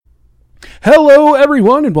Hello,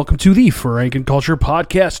 everyone, and welcome to the Franken Culture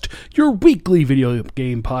Podcast, your weekly video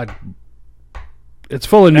game pod. It's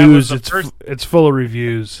full of news. It's full of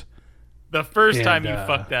reviews. The first time you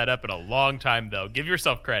fucked that up in a long time, though. Give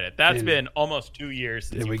yourself credit. That's been almost 2 years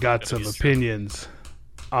since we got some opinions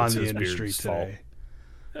on the industry today.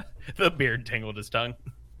 The beard tangled his tongue.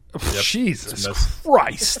 Yep. Jesus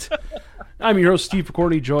Christ. I'm your host, Steve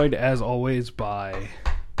Picorni, joined, as always, by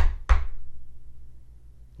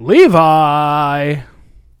Levi.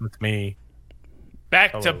 With me.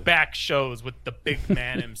 Back-to-back shows with the big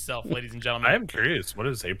man himself, ladies and gentlemen. I am curious. What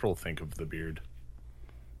does April think of the beard?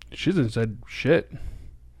 She hasn't said shit.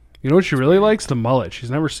 You know what she really likes? The mullet. She's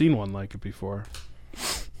never seen one like it before.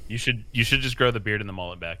 You should just grow the beard and the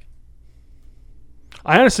mullet back.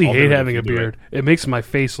 I honestly hate having a beard. It makes my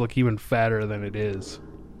face look even fatter than it is.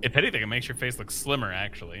 If anything, it makes your face look slimmer,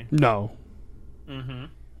 actually. No. Mm-hmm.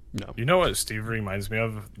 No. You know what Steve reminds me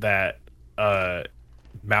of? That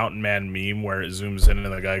Mountain Man meme where it zooms in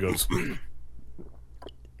and the guy goes...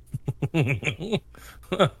 You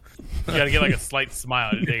gotta get like a slight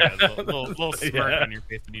smile. You take a little smirk on your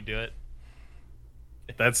face when you do it.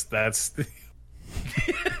 That's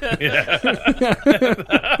yeah.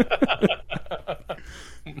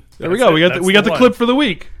 There we go. We got the clip for the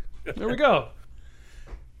week. There we go.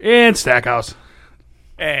 And Stackhouse.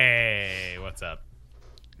 Hey, what's up?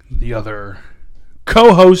 The other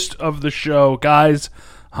co-host of the show. Guys,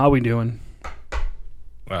 how we doing?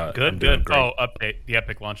 Good. Great. Oh, update. The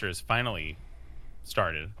Epic launcher is finally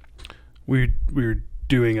started. We were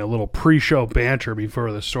doing a little pre-show banter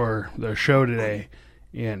before the show today,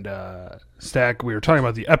 and Stack, we were talking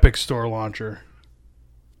about the Epic Store launcher,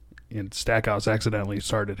 and Stackhouse accidentally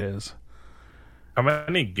started his. How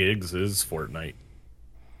many gigs is Fortnite?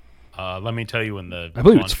 Let me tell you when the I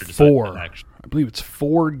believe it's launcher 4. decided I believe it's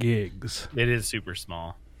 4 gigs. It is super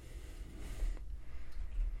small.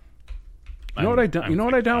 You know what I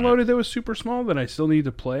downloaded that was super small that I still need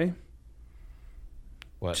to play?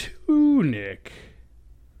 What? Tunic.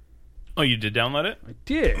 Oh, you did download it? I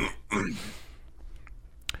did.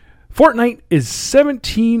 Fortnite is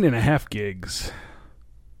 17.5 gigs.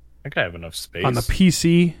 I think I have enough space. On the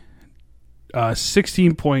PC,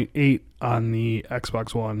 16.8 on the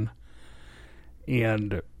Xbox One,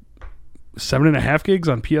 and 7.5 gigs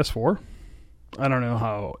on PS4. I don't know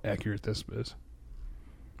how accurate this is.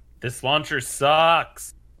 This launcher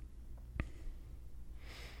sucks.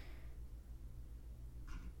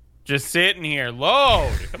 Just sitting here.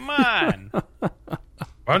 Load. Come on. Why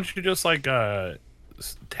don't you just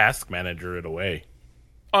task manager it away?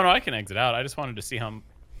 Oh, no, I can exit out. I just wanted to see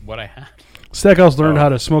what I had. Stackhouse learned how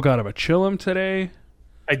to smoke out of a chillum today.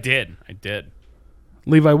 I did.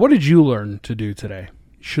 Levi, what did you learn to do today?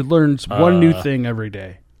 You should learn one new thing every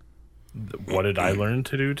day. What did I learn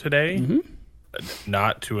to do today? Mm-hmm.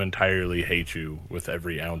 Not to entirely hate you with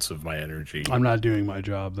every ounce of my energy. I'm not doing my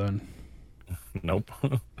job then. Nope.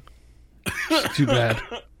 Too bad.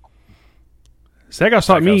 Stackhouse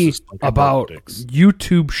taught me about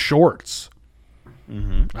YouTube Shorts.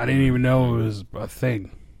 Mm-hmm. I didn't even know it was a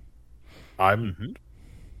thing. How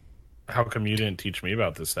come you didn't teach me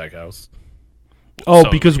about this, Stackhouse? Oh,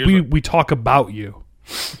 because we talk about you.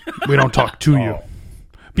 We don't talk to you.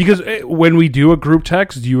 Because when we do a group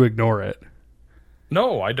text, you ignore it.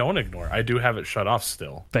 No, I don't ignore it. I do have it shut off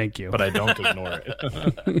still. Thank you. But I don't ignore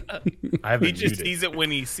it. He just sees it when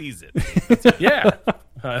he sees it. Yeah.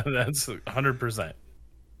 That's 100%.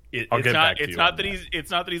 It's not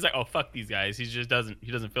that he's like, oh, fuck these guys. He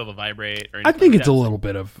doesn't feel the vibrate or anything. I think it's a little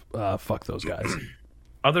bit of fuck those guys.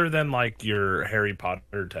 Other than your Harry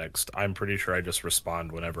Potter text, I'm pretty sure I just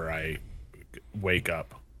respond whenever I wake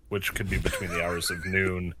up, which could be between the hours of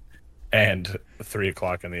noon and 3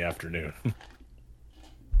 o'clock in the afternoon.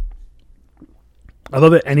 I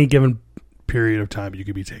love that any given period of time you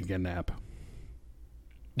could be taking a nap.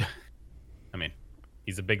 I mean,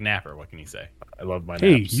 he's a big napper. What can you say? I love my naps.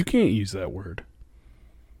 Hey, you can't use that word.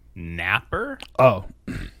 Napper? Oh.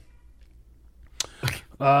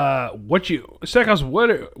 Stackhouse, what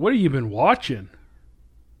have you been watching?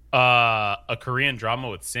 A Korean drama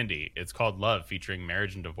with Cindy. It's called Love, featuring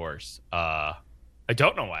marriage and divorce. I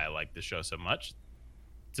don't know why I like this show so much.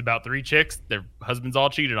 It's about 3 chicks. Their husbands all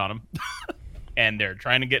cheated on them. And they're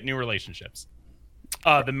trying to get new relationships.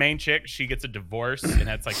 The main chick, she gets a divorce, and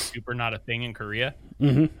that's super not a thing in Korea.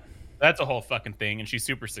 Mm-hmm. That's a whole fucking thing, and she's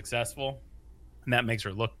super successful, and that makes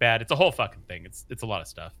her look bad. It's a whole fucking thing. It's a lot of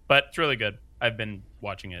stuff, but it's really good. I've been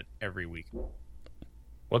watching it every week.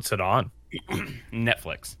 What's it on?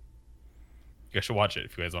 Netflix. You guys should watch it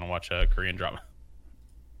if you guys want to watch a Korean drama.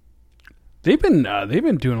 They've been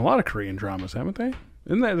doing a lot of Korean dramas, haven't they?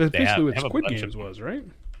 Isn't that's They basically have- what they have a Squid bunch Games of- was, right?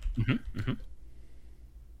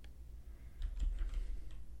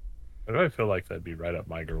 Why do I feel like that'd be right up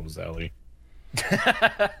my girl's alley?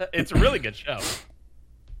 It's a really good show.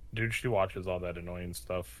 Dude, she watches all that annoying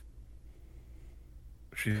stuff.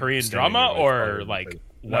 She's Korean standing drama there or with- like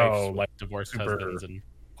no, wives, like divorced super- husbands, and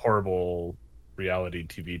horrible reality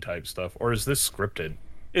TV type stuff, or is this scripted?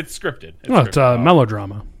 it's scripted. It's scripted.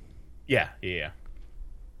 melodrama. Yeah.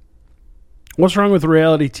 What's wrong with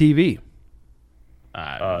reality TV?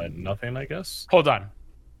 Nothing, I guess. Hold on.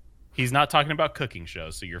 He's not talking about cooking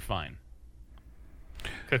shows, so you're fine.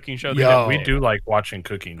 Cooking show. they Yo. don't We pay. do like watching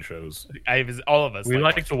cooking shows. All of us. We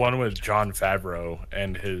like the one with Jon Favreau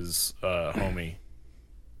and his homie.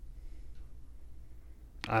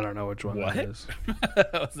 I don't know which one What? that is.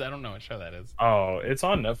 I don't know what show that is. Oh, it's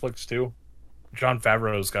on Netflix too. Jon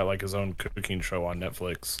Favreau's got like his own cooking show on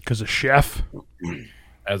Netflix Because of Chef?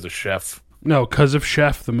 as a chef. No, because of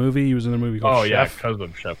Chef, the movie. He was in the movie called Oh yeah, Chef. because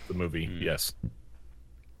of Chef the movie. Yes.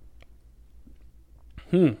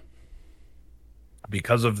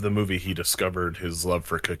 Because of the movie, he discovered his love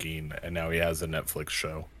for cooking, and now he has a Netflix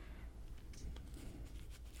show.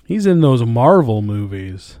 He's in those Marvel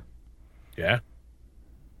movies. Yeah.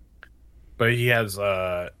 But he has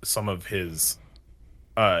some of his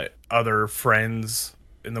other friends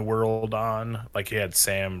in the world on. Like he had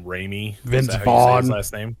Sam Raimi. Vince Is that how you say Vaughn. his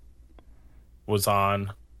last name was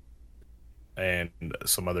on. And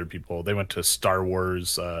some other people. They went to Star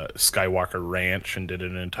Wars Skywalker Ranch and did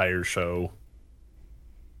an entire show.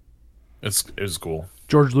 It was cool.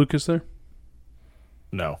 George Lucas there?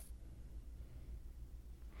 No.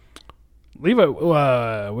 Levi,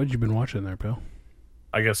 what you been watching there, pal?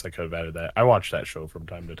 I guess I could have added that. I watch that show from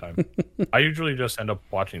time to time. I usually just end up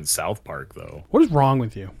watching South Park, though. What is wrong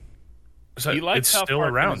with you? So You like it's South still Park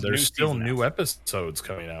when around. it's There's new still season new out. episodes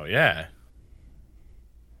coming out. Yeah.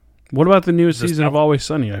 What about the newest The season of South- Always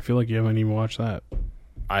Sunny? I feel like you haven't even watched that.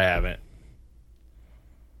 I haven't.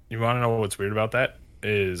 You want to know what's weird about that?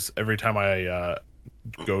 Is every time I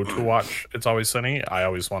go to watch It's Always Sunny, I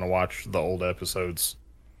always want to watch the old episodes.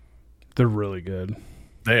 They're really good.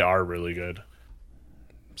 They are really good.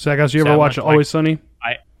 Sackhouse, you So ever how watch much, Always Sunny?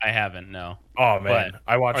 I haven't. No. Oh man, But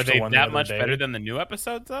I watched Are the they one the that other much day. better than the new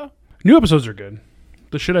episodes, though? New episodes are good.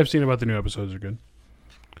 The shit I've seen about the new episodes are good.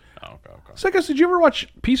 Oh, okay. Sackhouse, did you ever watch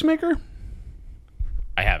Peacemaker?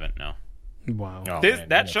 I haven't. No. Wow. Oh, This, man,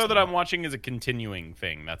 that you show must that know. I'm watching is a continuing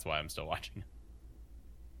thing. That's why I'm still watching it.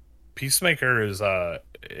 Peacemaker is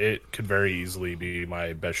it could very easily be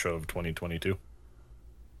my best show of 2022.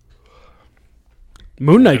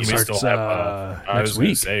 Moon Knight And we still starts have I next was gonna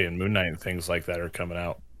week. say, and Moon Knight and things like that are coming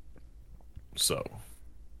out. So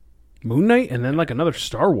Moon Knight and then like another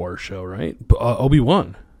Star Wars show, right?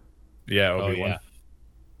 Obi-Wan. yeah, Oh Obi-Wan. yeah.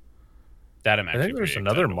 That I'm I actually. think there's pretty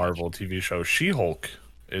another excited to watch. Marvel TV show. She-Hulk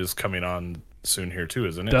is coming on soon here too,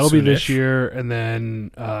 isn't it? That'll be this Soonish? year. And then,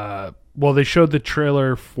 well, they showed the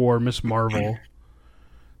trailer for Miss Marvel.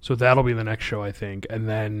 So that'll be the next show, I think. And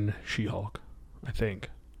then She-Hulk, I think.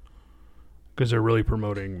 Because they're really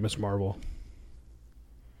promoting Miss Marvel.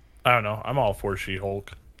 I don't know. I'm all for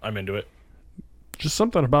She-Hulk. I'm into it. Just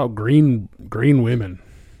something about green women.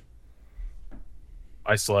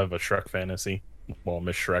 I still have a Shrek fantasy. Well,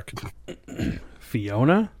 Miss Shrek.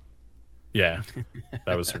 Fiona? Yeah,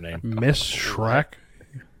 that was her name. Miss Shrek?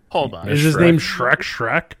 Hold on. Miss Is his Shrek. name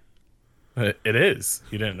Shrek? It is.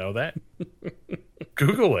 You didn't know that?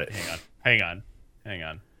 Google it. Hang on.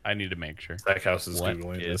 I need to make sure. Stackhouse is What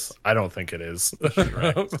Googling is this. I don't think it is.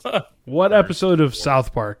 What episode of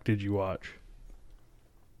South Park did you watch?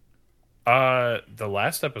 The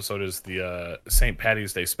last episode is the St.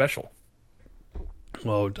 Patty's Day special.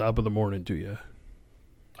 Oh, top of the morning to you.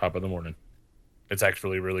 Top of the morning. It's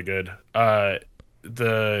actually really good.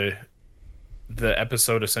 The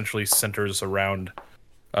episode essentially centers around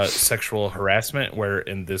sexual harassment, where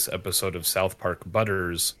in this episode of South Park,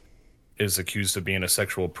 Butters is accused of being a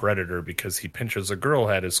sexual predator because he pinches a girl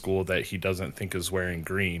at his school that he doesn't think is wearing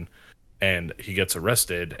green, and he gets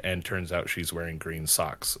arrested, and turns out she's wearing green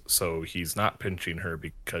socks. So he's not pinching her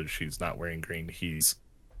because she's not wearing green. He's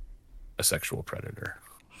a sexual predator.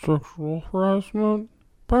 Sexual harassment,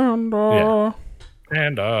 panda. Yeah.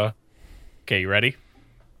 And Okay, you ready?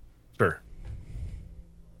 sure.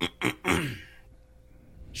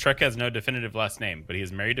 Shrek has no definitive last name, but he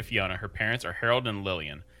is married to Fiona. Her parents are Harold and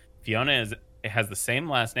Lillian. Fiona has the same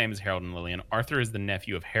last name as Harold and Lillian. Arthur is the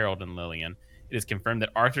nephew of Harold and Lillian. It is confirmed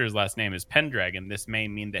that Arthur's last name is Pendragon. This may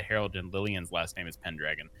mean that Harold and Lillian's last name is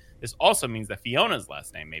Pendragon. This also means that Fiona's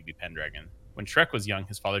last name may be Pendragon. When Shrek was young,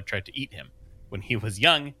 his father tried to eat him. When he was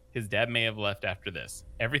young, his dad may have left after this.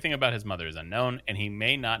 Everything about his mother is unknown, and he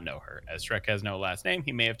may not know her. As Shrek has no last name,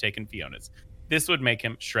 he may have taken Fiona's. This would make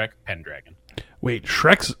him Shrek Pendragon. Wait,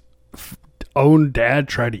 Shrek's own dad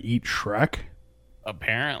tried to eat Shrek?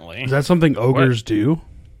 Apparently. Is that something ogres do?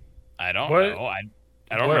 I don't What? know. I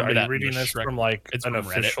don't What, remember are that. you reading in the this Shrek- from like It's an from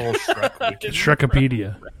Reddit. official Shrek wiki?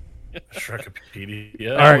 Shrekopedia.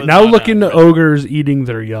 Shrekopedia. All right, was now on, look into Reddit. ogres eating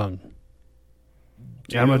their young.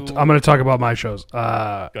 Yeah, I'm Do- gonna talk about my shows. Go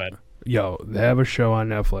ahead. Yo, they have a show on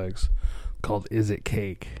Netflix called Is It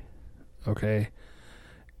Cake? Okay?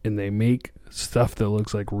 And they make stuff that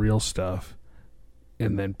looks like real stuff.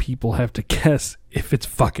 And then people have to guess if it's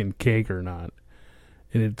fucking cake or not.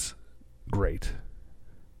 And it's great.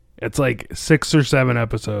 It's like 6 or 7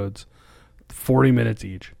 episodes, 40 minutes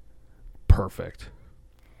each. Perfect.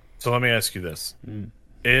 So let me ask you this: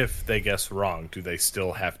 if they guess wrong, do they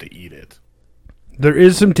still have to eat it? There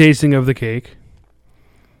is some tasting of the cake.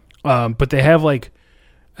 But they have I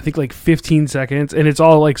think 15 seconds, and it's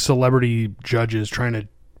all like celebrity judges trying to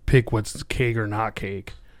pick what's cake or not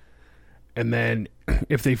cake. And then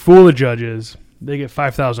if they fool the judges, they get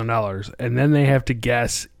 $5,000, and then they have to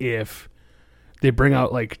guess if they bring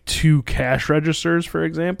out like 2 cash registers, for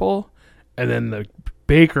example, and then the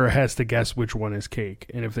baker has to guess which one is cake,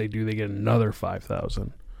 and if they do, they get another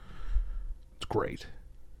 $5,000. It's great.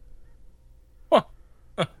 Huh.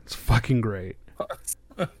 It's fucking great.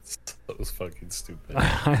 That was fucking stupid. I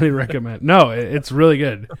highly recommend. No, it's really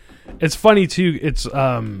good. It's funny too. It's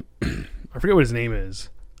I forget what his name is.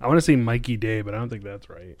 I want to say Mikey Day, but I don't think that's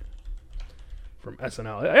right. From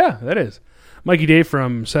SNL. Yeah, that is. Mikey Day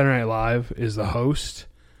from Saturday Night Live is the host,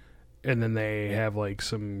 and then they have like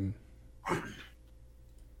some. I'm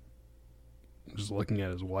just looking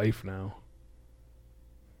at his wife now.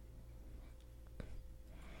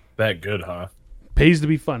 That good, huh? Pays to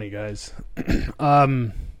be funny, guys.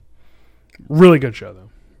 Really good show though.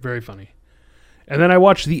 Very funny. And then I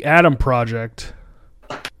watched The Adam Project,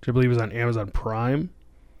 which I believe is on Amazon Prime.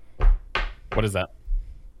 What is that?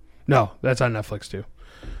 No, that's on Netflix too.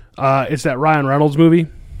 It's that Ryan Reynolds movie.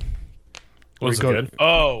 Was it go- good?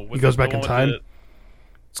 Oh, He goes back in time.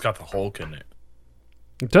 It's got the Hulk in it.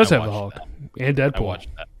 It does I have the Hulk watched and I Deadpool watched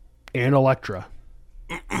that. and Elektra,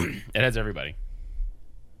 It has everybody.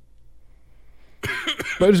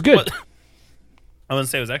 but it was good. What? I was gonna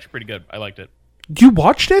say it was actually pretty good. I liked it. You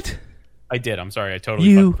watched it? I did. I'm sorry. I totally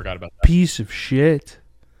You fucking forgot about that. piece of shit.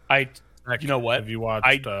 You know what? Have you watched?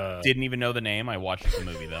 I didn't even know the name. I watched the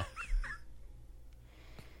movie though.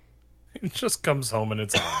 It just comes home and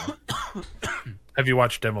it's on. Have you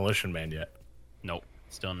watched Demolition Man yet? Nope.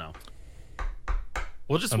 Still no.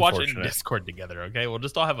 We'll just watch it in Unfortunate. Discord together, okay? We'll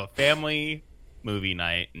just all have a family movie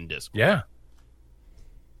night in Discord. Yeah.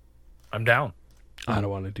 I'm down. I don't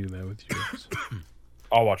want to do that with you guys.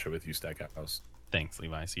 I'll watch it with you, Stackhouse. Thanks,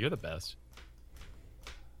 Levi. So you're the best.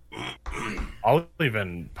 I'll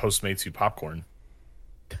even Postmates you popcorn.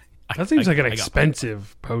 That seems like an I got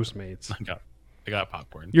expensive Postmates. I got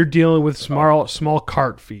popcorn. You're dealing with small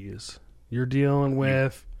cart fees. You're dealing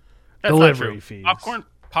with That's not delivery true. fees.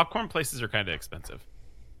 Popcorn places are kind of expensive.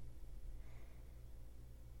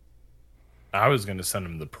 I was going to send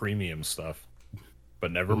him the premium stuff,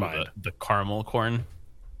 but never mind. The caramel corn.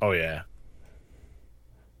 Oh, yeah.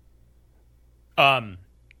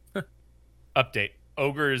 Update.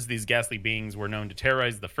 Ogres, these ghastly beings, were known to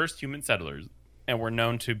terrorize the first human settlers and were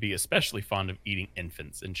known to be especially fond of eating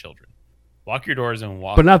infants and children. Lock your doors and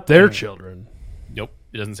walk. But not their children. Nope.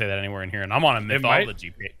 It doesn't say that anywhere in here. And I'm on a It might-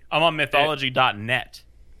 mythology page. I'm on mythology.net.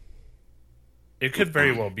 It could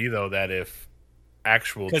very well be, though, that if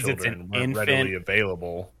actual 'Cause it's children an weren't infant. readily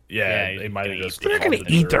available, Yeah, they might have you're just They're not going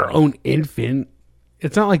defaulted to eat their own infant.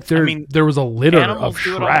 It's not like there was a litter Animals of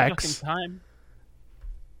do it all the fucking Shreks. time.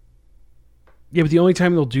 Yeah, but the only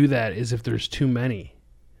time they'll do that is if there's too many.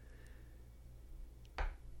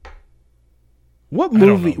 What don't know,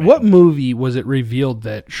 movie? man. What movie was it revealed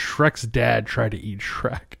that Shrek's dad tried to eat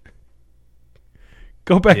Shrek?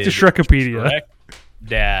 Go back to Did Shrekopedia. Shrek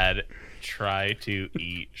dad try to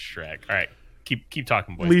eat Shrek. All right. Keep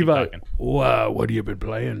talking, boys. Levi, Keep talking. wow, what have you been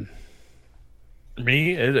playing?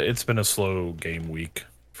 Me, it's been a slow game week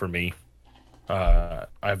for me.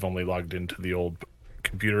 I've only logged into the old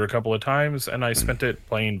computer a couple of times, and I spent it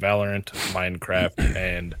playing Valorant, Minecraft,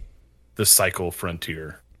 and the Cycle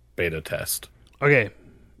Frontier beta test. Okay,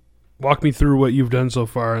 walk me through what you've done so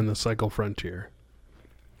far in the Cycle Frontier.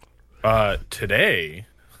 Today,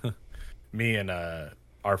 me and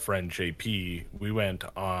our friend JP, we went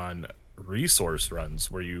on resource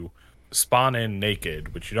runs where you spawn in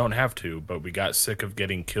naked, which you don't have to, but we got sick of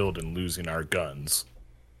getting killed and losing our guns.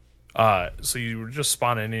 So you just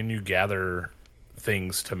spawn in and you gather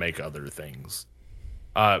things to make other things.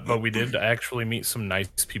 But we did actually meet some nice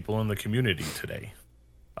people in the community today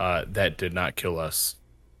that did not kill us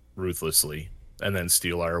ruthlessly and then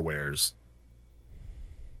steal our wares.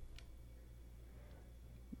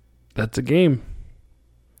 That's a game.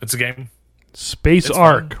 It's a game. Space It's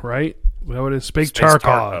Ark, fun. right? That what it is? Space Space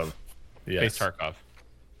Tarkov. Yes. Space Tarkov.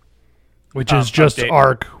 Which is just update.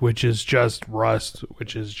 Ark, which is just Rust,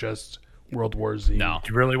 which is just World War Z. No,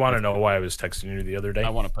 Do you really want to know why I was texting you the other day? I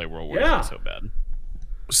want to play World War Yeah. Z so bad.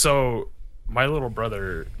 So my little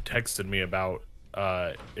brother texted me about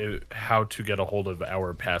how to get a hold of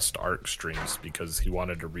our past Ark streams because he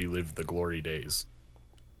wanted to relive the glory days.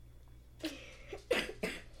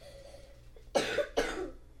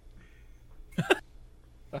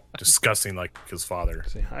 Disgusting like his father.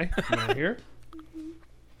 Say hi. You want to hear?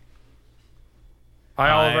 Hi,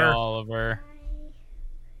 Oliver. Hi, Oliver.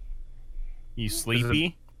 You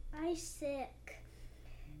sleepy? I'm sick.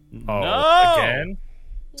 Oh, No! again?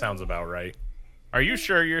 Sounds about right. Are you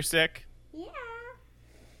sure you're sick?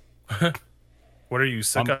 Yeah. What are you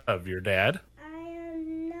sick of, your dad?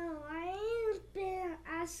 No, I ain't been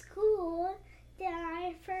at school. That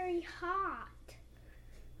I'm very hot.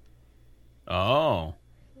 Oh.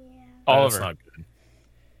 Yeah. That's Oliver, not good.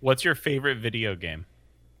 what's your favorite video game?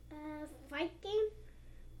 Fight game?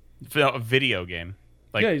 Video game.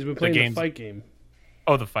 Like Yeah, he's been playing the games- fight game.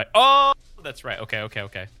 Oh, the fight. Oh, that's right. Okay.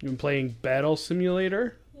 You've been playing Battle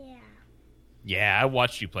Simulator? Yeah. Yeah, I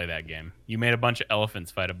watched you play that game. You made a bunch of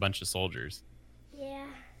elephants fight a bunch of soldiers. Yeah.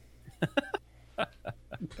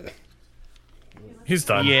 He's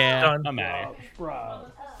done. Yeah, Done. I'm at it. Bro.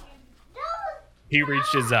 He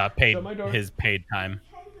reached his my door? paid time.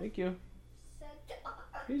 Thank you.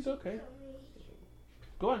 He's okay.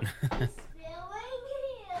 Go on.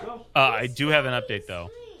 Go. I do have an update though.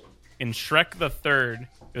 In Shrek the Third,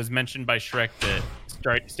 it was mentioned by Shrek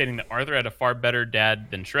stating that Arthur had a far better dad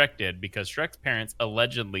than Shrek did because Shrek's parents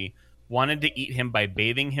allegedly wanted to eat him by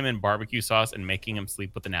bathing him in barbecue sauce and making him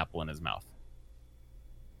sleep with an apple in his mouth.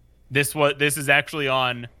 This is actually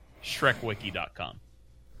on ShrekWiki.com.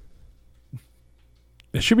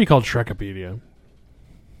 It should be called Shrekopedia.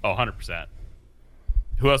 Oh, 100%.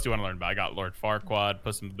 Who else do you want to learn about? I got Lord Farquaad,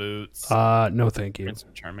 Puss in Boots, No, thank you. Prince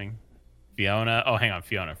Charming, Fiona. Oh, hang on,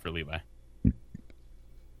 Fiona for Levi.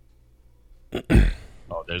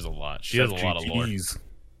 Oh, there's a lot. She has a lot of lore. GTs,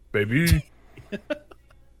 baby.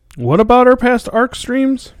 What about our past Ark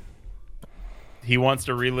streams? He wants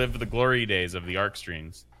to relive the glory days of the Arc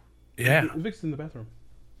streams. Yeah, Vic's in the bathroom.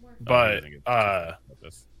 but I'm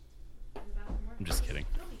just kidding.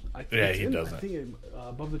 Yeah, he doesn't. I think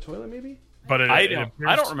above the toilet, maybe? but I it don't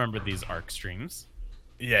appears- remember these Arc streams.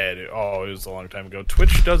 Yeah, it was a long time ago.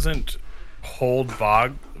 Twitch doesn't hold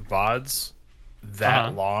VODs that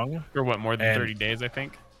Uh-huh. long. For what, more than And- 30 days, I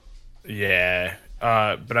think? Yeah,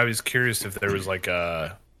 but I was curious if there was like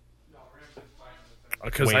a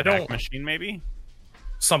because I Wayback don't Machine, maybe?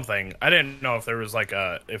 something. I didn't know if there was like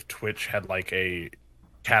if Twitch had like a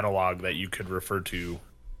catalog that you could refer to.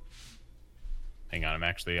 Hang on,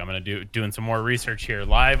 I'm gonna doing some more research here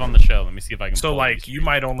live on the show. Let me see if I can. So pull like these. you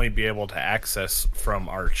might only be able to access from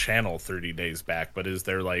our channel 30 days back, but is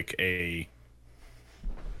there like a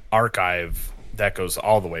archive that goes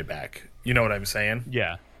all the way back? You know what I'm saying?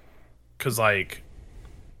 Yeah, Because like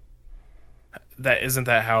that isn't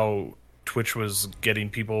that how Twitch was getting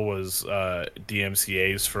people was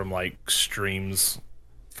DMCA's from like streams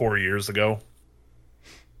 4 years ago.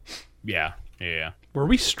 yeah. Were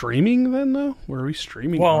we streaming then, though? Were we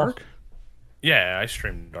streaming Well, Ark? Yeah, I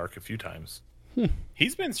streamed Dark a few times.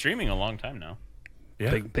 He's been streaming a long time now.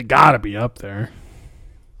 Yeah, They gotta be up there.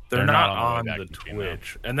 they're not not on on the the Wayback Machine, though.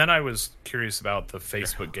 Twitch. And then I was curious about the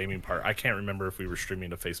Facebook gaming part. I can't remember if we were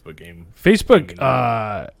streaming a Facebook game. Facebook,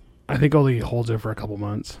 I think only holds it for a couple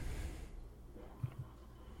months.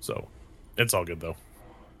 So it's all good though.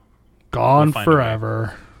 Gone We'll find a way.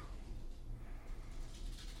 forever.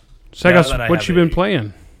 Segas, then I what have you been a-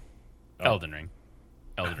 playing? Oh. Elden Ring,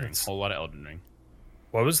 whole lot of Elden Ring.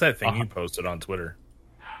 What was that thing you posted on Twitter?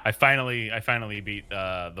 I finally beat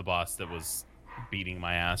the boss that was beating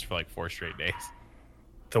my ass for like 4 straight days.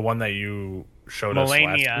 The one that you showed us last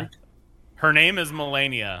Melania. week? Her name is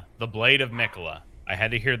Melania, the Blade of Mikola. I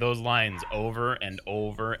had to hear those lines over and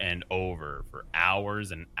over and over for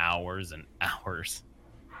hours and hours and hours.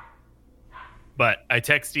 But I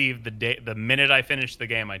text Steve the minute I finished the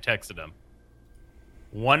game. I texted him.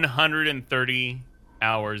 130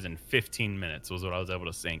 hours and 15 minutes was what I was able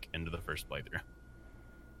to sink into the first playthrough.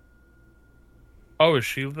 Oh, is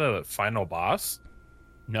she the final boss?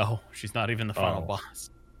 No, she's not even the final Oh. boss.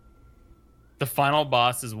 The final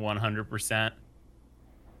boss is 100%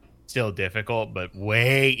 still difficult, but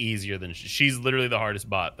way easier than she's literally the hardest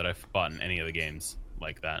bot that I've fought in any of the games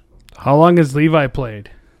like that. How long has Levi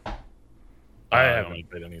played? I haven't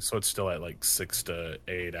played any, so it's still at like 6 to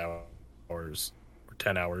 8 hours or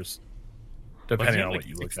 10 hours, depending on what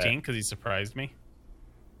you look at. 16 because he surprised me.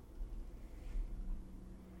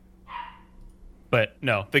 But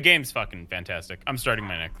no, the game's fucking fantastic. I'm starting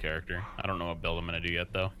my next character. I don't know what build I'm gonna do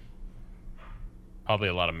yet though. Probably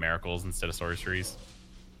a lot of miracles instead of sorceries.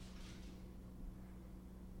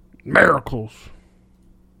 Miracles.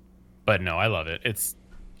 But no, I love it. It's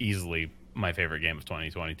easily my favorite game of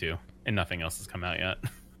 2022, and nothing else has come out yet.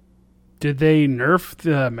 Did they nerf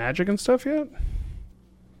the magic and stuff yet?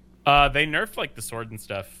 They nerfed like the sword and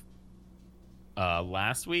stuff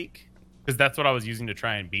last week because that's what I was using to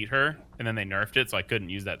try and beat her, and then they nerfed it, so I couldn't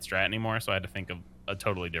use that strat anymore. So I had to think of a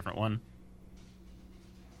totally different one.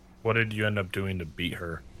 What did you end up doing to beat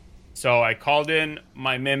her? So I called in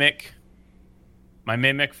my mimic. My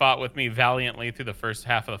mimic fought with me valiantly through the first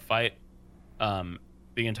half of the fight.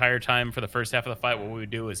 The entire time for the first half of the fight, what we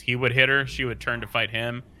would do is he would hit her, she would turn to fight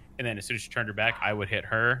him, and then as soon as she turned her back, I would hit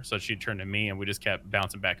her, so she'd turn to me, and we just kept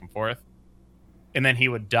bouncing back and forth. And then he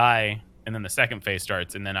would die, and then the second phase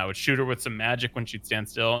starts, and then I would shoot her with some magic when she'd stand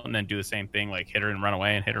still, and then do the same thing, like hit her and run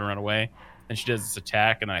away, and hit her and run away. Then she does this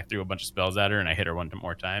attack, and then I threw a bunch of spells at her, and I hit her one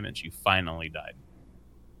more time, and she finally died.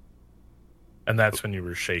 And that's when you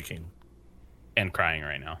were shaking. And crying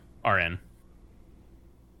right now. RN.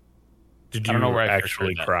 Did I you don't know where I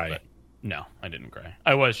actually cry? But no, I didn't cry.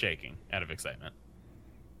 I was shaking out of excitement.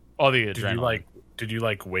 All the adrenaline. Did you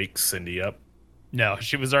wake Cindy up? No,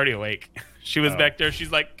 she was already awake. She was back there.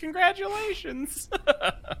 She's like, "Congratulations!"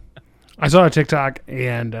 I saw a TikTok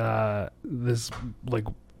and this like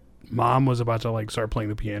mom was about to like start playing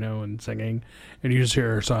the piano and singing, and you just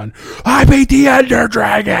hear her son, "I beat the Ender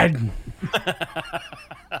Dragon."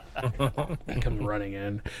 Comes running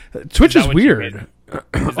in. Twitch is weird.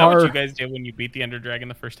 Is that what you guys did when you beat the Ender Dragon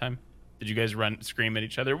the first time? Did you guys scream at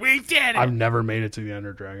each other? We did it! I've never made it to the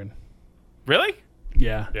Ender Dragon. Really?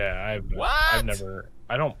 Yeah. Yeah, I've never.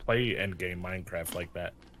 I don't play endgame Minecraft like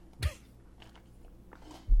that.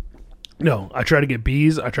 No, I try to get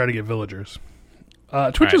bees. I try to get villagers.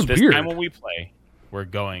 Twitch is this weird. Time when we play, we're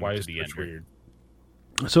going Why to is the Twitch Ender. weird?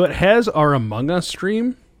 So it has our Among Us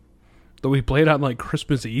stream that we played on like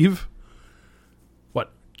Christmas Eve.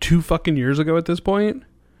 What, 2 fucking years ago at this point?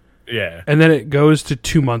 Yeah. And then it goes to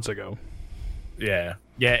 2 months ago. Yeah.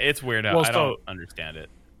 Yeah, it's weird. Well, I don't understand it.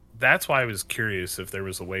 That's why I was curious if there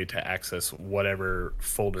was a way to access whatever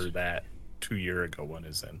folder that 2 year ago one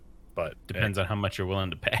is in. But Depends on how much you're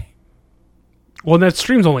willing to pay. Well, that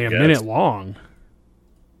stream's only a Yes. minute long.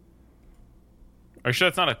 Are you sure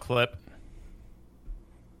it's not a clip?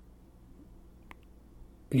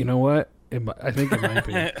 You know what? I think it might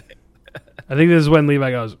be. I think this is when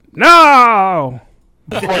Levi goes, "No!"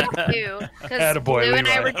 Because Attaboy, Blue and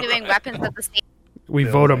I Levi. were doing weapons at the same We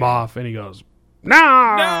Bill vote him Wayne. off, and he goes,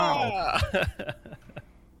 "No!"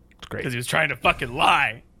 It's great. Because he was trying to fucking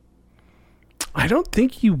lie. I don't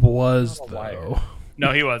think he was, Not a liar. though.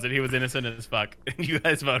 No, he wasn't. He was innocent as fuck. And you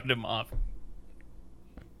guys voted him off.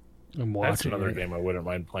 I'm that's watching another it. game I wouldn't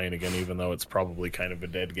mind playing again, even though it's probably kind of a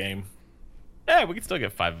dead game. Yeah, we could still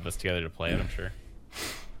get 5 of us together to play it, I'm sure.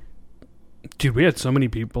 Dude, we had so many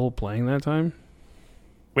people playing that time.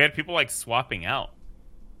 We had people like swapping out.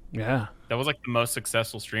 Yeah. That was like the most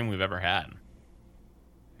successful stream we've ever had.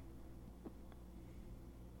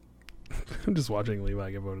 I'm just watching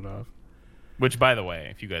Levi get voted off. Which, by the way,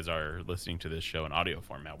 if you guys are listening to this show in audio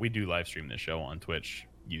format, we do live stream this show on Twitch,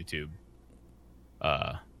 YouTube,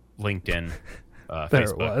 LinkedIn, There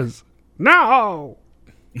Facebook. it was. No!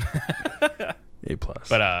 A+.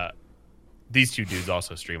 But these two dudes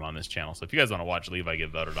also stream on this channel. So if you guys want to watch Levi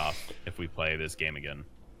get voted off if we play this game again,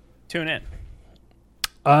 tune in.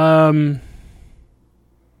 I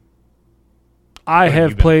have have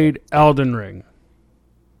you been played Elden Ring.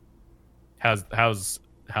 How's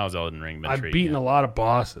Elden Ring been I've treating beaten you? a lot of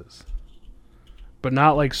bosses. But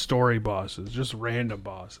not like story bosses, just random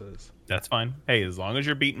bosses. That's fine. Hey, as long as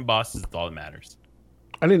you're beating bosses, that's all that matters.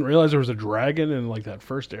 I didn't realize there was a dragon in like that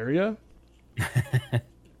first area.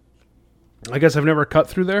 I guess I've never cut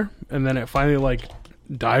through there, and then it finally like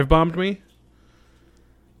dive bombed me,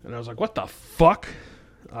 and I was like, "What the fuck?"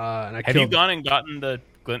 And I Have you killed. gone and gotten the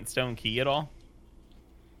glintstone key at all?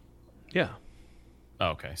 Yeah, Oh,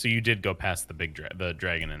 okay, so you did go past the big the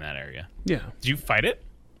dragon in that area. yeah. Did you fight it?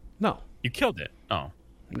 No, You killed it. Oh,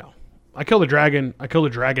 no. I killed a dragon. I killed a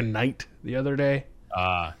dragon knight the other day.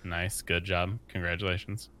 nice, good job,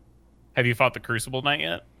 congratulations. Have you fought the Crucible Knight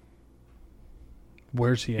yet?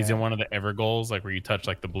 Where's he He's at? in one of the Evergoals, like where you touch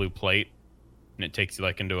like the blue plate, and it takes you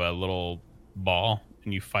like into a little ball,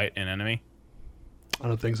 and you fight an enemy. I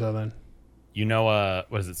don't think so then. You know,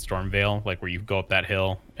 what is it, Stormvale? Like where you go up that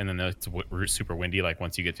hill, and then it's super windy. Like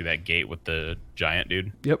once you get through that gate with the giant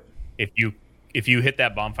dude. Yep. If you hit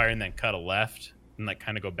that bonfire and then cut a left and like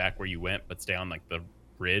kind of go back where you went, but stay on like the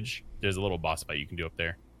ridge, there's a little boss fight you can do up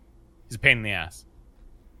there. He's a pain in the ass.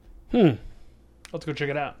 Let's go check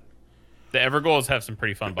it out. The Evergoals have some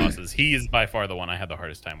pretty fun bosses. He is by far the one I had the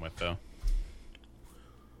hardest time with, though.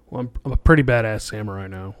 Well, I'm a pretty badass samurai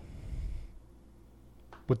now.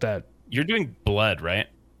 With that, You're doing blood, right?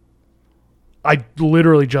 I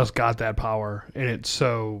literally just got that power, and it's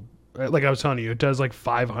so, like I was telling you, it does like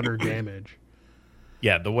 500 damage.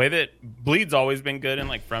 Yeah, the way that bleed's always been good in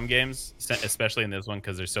like From games, especially in this one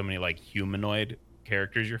because there's so many like humanoid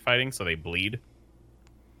characters you're fighting, so they bleed.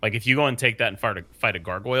 Like if you go and take that and fight a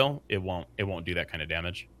gargoyle, it won't do that kind of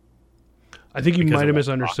damage. I think you Because might it have won't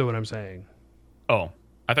misunderstood what I'm saying. Oh,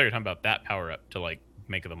 I thought you were talking about that power up to like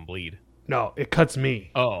make them bleed. No, it cuts me.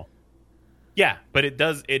 Oh, yeah, but it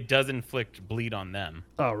does inflict bleed on them.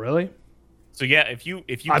 Oh, really? So yeah, if you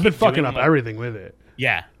I've been keep fucking doing, up like, everything with it.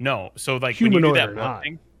 Yeah, no. So like Humanoid when you do that or blood not.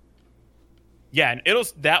 thing, yeah, and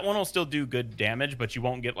that one will still do good damage, but you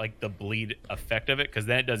won't get like the bleed effect of it because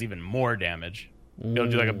then it does even more damage. It'll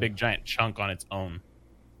do like a big giant chunk on its own.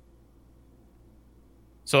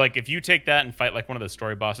 So like if you take that and fight like one of the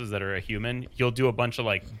story bosses that are a human, you'll do a bunch of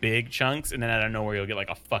like big chunks, and then out of nowhere you'll get like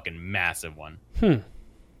a fucking massive one. Yeah,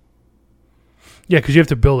 because you have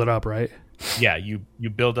to build it up, right? Yeah, you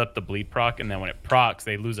build up the bleed proc, and then when it procs,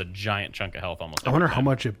 they lose a giant chunk of health almost. I wonder every how time.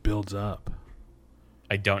 much it builds up.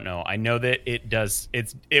 I don't know. I know that it does.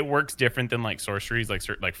 It works different than like sorceries,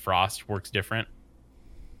 like Frost works different.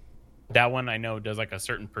 That one I know does like a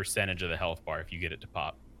certain percentage of the health bar if you get it to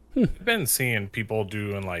pop. I've been seeing people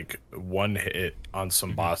doing like one hit on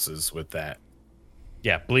some bosses with that.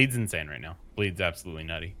 Yeah, bleed's insane right now. Bleed's absolutely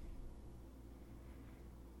nutty.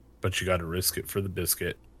 But you got to risk it for the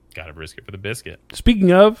biscuit. Got to risk it for the biscuit.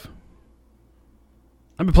 Speaking of,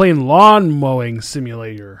 I've been playing Lawn Mowing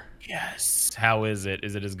Simulator. Yes. How is it?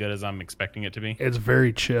 Is it as good as I'm expecting it to be? It's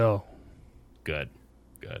very chill. Good.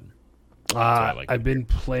 I like I've been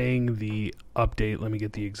playing the update. Let me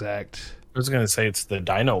get the exact. I was going to say it's the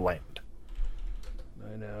Dino Land.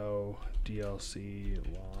 I know DLC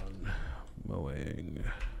Lawn Mowing.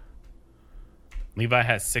 Levi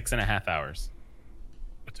has 6.5 hours.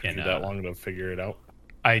 It took And, you that long to figure it out.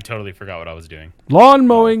 I totally forgot what I was doing. Lawn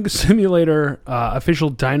Mowing Simulator official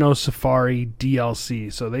Dino Safari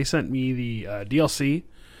DLC. So they sent me the DLC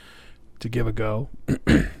to give a go.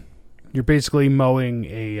 You're basically mowing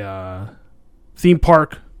a theme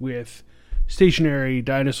park with stationary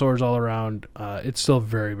dinosaurs all around. It's still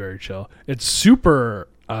very, very chill. It's super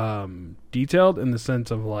detailed in the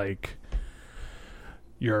sense of like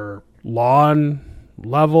your lawn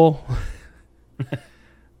level.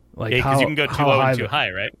 Like Yeah, because you can go too low and too the-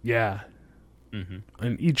 high, right? Yeah. Mm-hmm.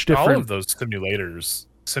 And each All different of those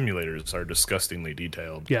simulators are disgustingly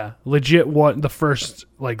detailed. Yeah, legit. What the first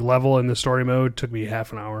like level in the story mode took me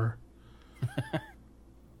half an hour.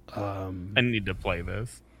 I need to play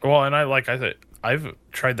this. Well, and I've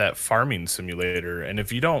tried that farming simulator, and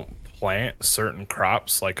if you don't plant certain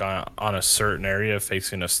crops like on a certain area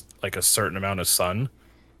facing a certain amount of sun,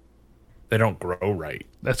 they don't grow right.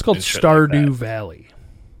 That's called And shit like Stardew that. Valley.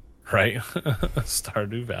 Right?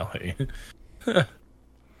 Stardew Valley.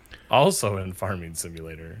 Also in Farming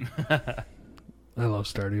Simulator. I love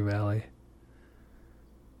Stardew Valley.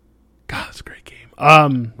 God, it's a great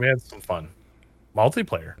game. We had some fun.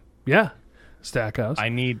 Multiplayer. Yeah, Stackhouse. I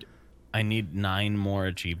need 9 more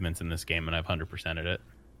achievements in this game, and I've 100%ed it.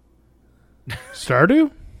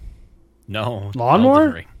 Stardew. No, Lawnmower?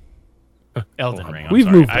 Elden Ring. Elden Ring. I'm We've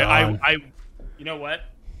sorry. moved I, on. you know what,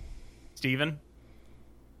 Steven?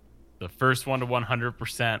 The first one to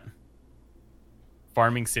 100%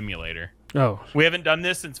 Farming Simulator. Oh, We haven't done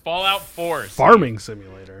this since Fallout 4. Farming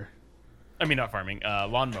Simulator. I mean, not farming.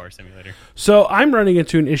 Lawnmower Simulator. So I'm running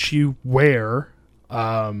into an issue where,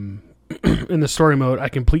 in the story mode, I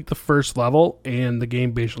complete the first level and the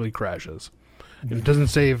game basically crashes. And it doesn't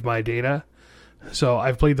save my data. So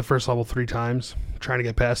I've played the first level 3 times, trying to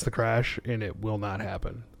get past the crash, and it will not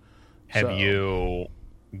happen. Have So- you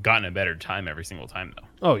gotten a better time every single time, though?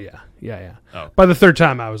 Oh, yeah. Oh. By the third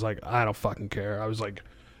time, I was like, I don't fucking care. I was like,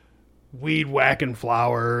 weed whacking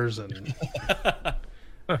flowers and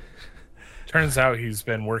Turns out he's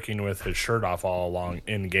been working with his shirt off all along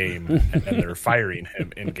in game, and they're firing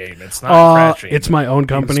him in game. It's not crashing. it's my own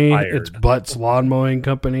company. fired. It's Butts Lawn Mowing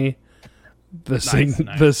Company. The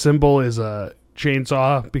Nice. the symbol is a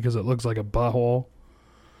chainsaw because it looks like a butthole.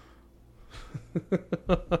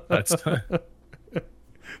 That's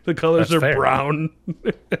The colors That's are fair. brown.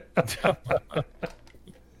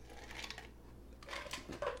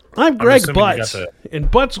 I'm Greg assuming you Butts, got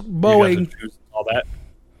and Butts you got mowing. to choose all that.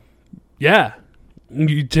 Yeah,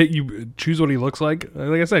 you choose what he looks like.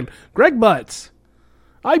 Like I said, Greg Butts.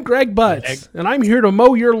 I'm Greg Butts, and I'm here to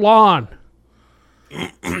mow your lawn.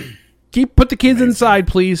 Put the kids inside,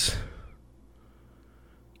 please.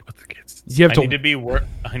 With the kids. You have I to. need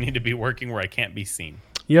to be working where I can't be seen.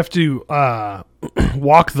 You have to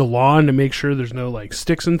walk the lawn to make sure there's no like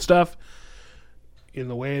sticks and stuff in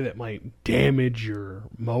the way that might damage your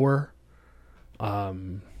mower.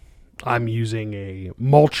 I'm using a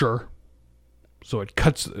mulcher, so it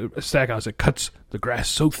cuts Stackhouse. It cuts the grass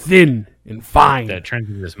so thin and fine That turns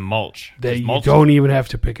into this mulch. that This you mulch- don't even have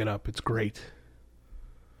to pick it up. It's great.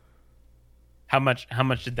 How much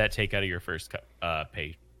did that take out of your first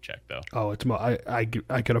paycheck though? Oh, it's I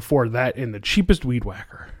could afford that in the cheapest weed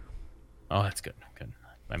whacker. Oh, that's good. Good.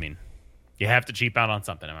 I mean, you have to cheap out on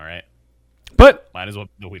something, am I right? But Might as well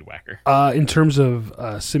be the weed whacker. in terms of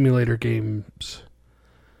simulator games,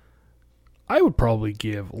 I would probably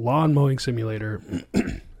give Lawn Mowing Simulator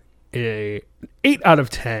a 8 out of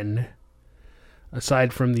 10.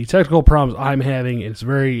 Aside from the technical problems I'm having, it's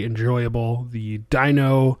very enjoyable. The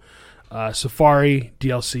Dino Safari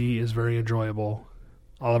DLC is very enjoyable.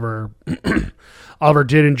 Oliver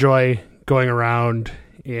did enjoy going around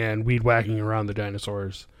and weed whacking around the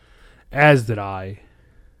dinosaurs, as did I.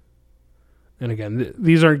 And again,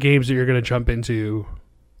 these aren't games that you're going to jump into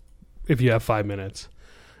if you have 5 minutes.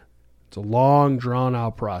 It's a long,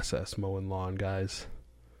 drawn-out process mowing lawn, guys.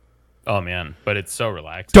 Oh man, but it's so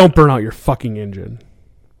relaxing. Don't burn out your fucking engine.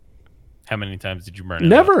 How many times did you burn it?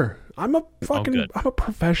 Never. I'm a good. I'm a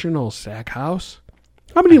professional, Stackhouse.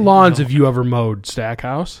 How many lawns have you ever mowed,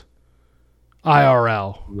 Stackhouse?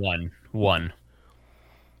 IRL. One.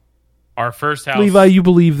 Our first house. Levi, you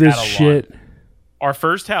believe this had a lawn. shit? Our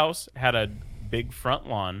first house had a big front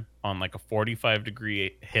lawn on like a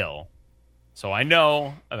 45-degree hill. So I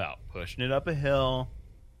know about pushing it up a hill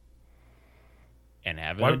and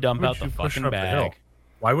having to dump would out the you push it fucking up the hill? bag.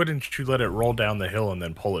 Why wouldn't you let it roll down the hill and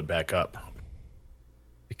then pull it back up?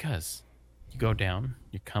 Because you go down,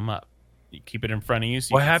 you come up. You keep it in front of you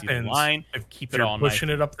so you What can see the happens line. if Keep it you're all pushing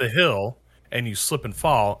nice. it up the hill and you slip and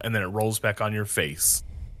fall and then it rolls back on your face?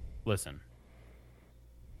 Listen,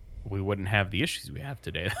 we wouldn't have the issues we have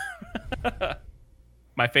today.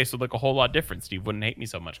 My face would look a whole lot different. Steve wouldn't hate me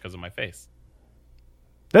so much because of my face.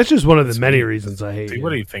 That's just one of the many reasons I hate See you.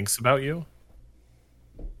 what he thinks about you?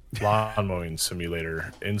 Lawn Mowing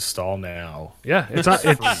Simulator. Install now. Yeah, it's on.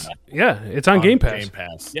 It's on Game Pass. Game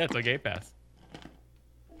Pass. Yeah, it's a Game Pass.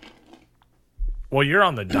 Well, you're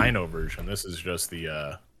on the Dino version. This is just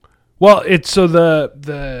the. Well, it's so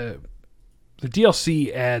the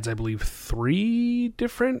DLC adds, I believe, 3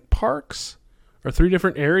 different parks or 3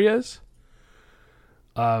 different areas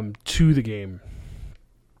to the game.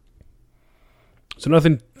 So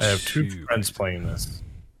nothing. I have 2 friends playing this.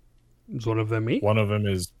 Is one of them me? One of them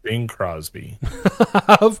is Bing Crosby.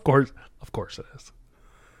 Of course it is.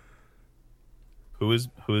 Who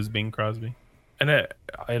is Bing Crosby? And it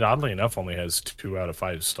oddly enough only has 2 out of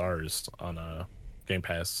 5 stars on Game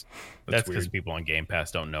Pass. That's weird. because people on Game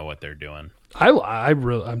Pass don't know what they're doing.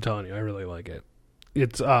 I'm telling you, I really like it.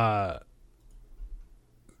 It's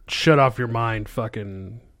shut off your mind,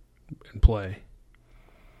 fucking, and play.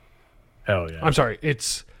 Hell yeah. I'm sorry,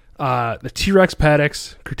 it's the T-Rex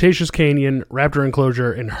paddocks, Cretaceous Canyon, Raptor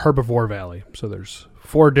Enclosure, and Herbivore Valley. So there's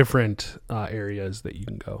 4 different areas that you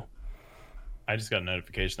can go. I just got a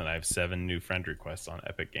notification that I have 7 new friend requests on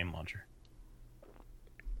Epic Game Launcher.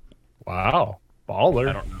 Wow.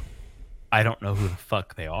 Baller. I don't know who the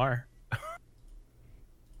fuck they are.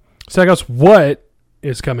 Stackhouse, what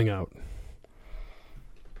is coming out?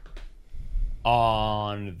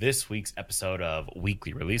 On this week's episode of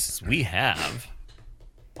Weekly Releases, we have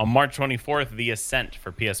on March 24th, The Ascent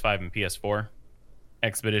for PS5 and PS4,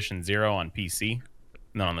 Expedition Zero on PC.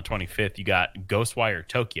 And then on the 25th, you got Ghostwire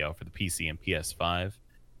Tokyo for the PC and PS5,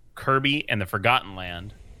 Kirby and the Forgotten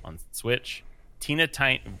Land on Switch,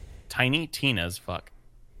 Tiny Tina's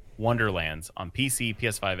Wonderlands on PC,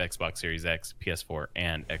 PS5, Xbox Series X, PS4,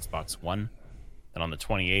 and Xbox One. Then on the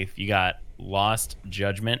 28th, you got Lost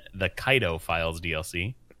Judgment, the Kaido Files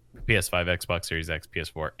DLC for PS5, Xbox Series X,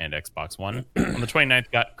 PS4, and Xbox One. On the 29th,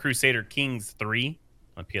 you got Crusader Kings 3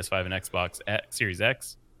 on PS5 and Xbox Series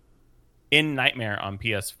X. In Nightmare on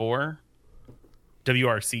PS4.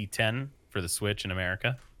 WRC 10 for the Switch in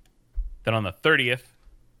America. Then on the 30th,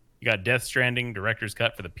 you got Death Stranding Director's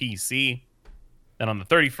Cut for the PC. Then on the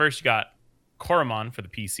 31st, you got Coromon for the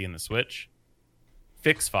PC and the Switch,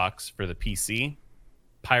 Fix Fox for the PC,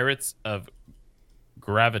 Pirates of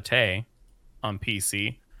Gravite on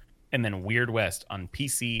PC, and then Weird West on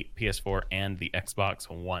PC, PS4, and the Xbox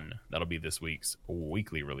One. That'll be this week's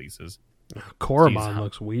weekly releases. Coromon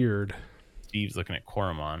looks weird. Steve's looking at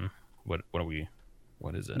Coromon. What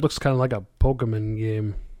is it? Looks kind of like a Pokemon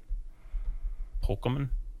game. Pokemon?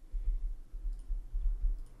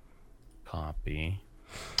 Copy.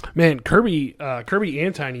 Man, Kirby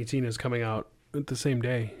and Tiny Tina is coming out at the same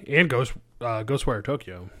day, and Ghostwire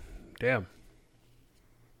Tokyo. Damn.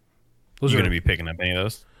 Those are going to be picking up any of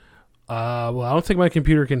those? Well, I don't think my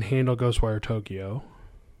computer can handle Ghostwire Tokyo.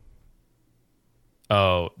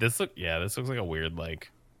 Oh, this looks like a weird, like,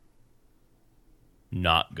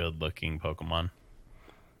 not good looking Pokemon.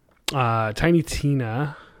 Tiny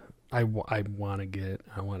Tina, I want to get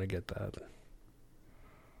that.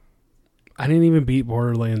 I didn't even beat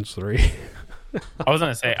Borderlands 3. I was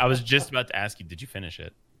going to say, I was just about to ask you, did you finish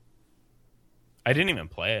it? I didn't even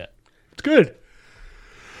play it. It's good.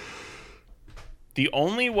 The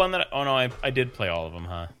only one that I did play all of them,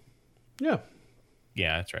 huh? Yeah.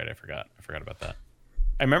 Yeah, that's right. I forgot about that.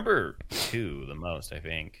 I remember 2 the most, I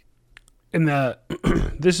think. And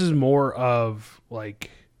this is more of like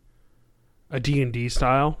a D&D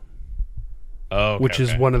style. Oh, okay, which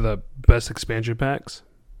is one of the best expansion packs.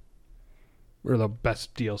 Or the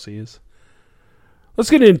best DLCs.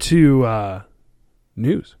 Let's get into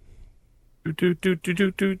news.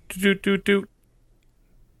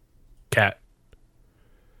 Cat.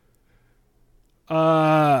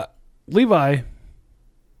 Levi,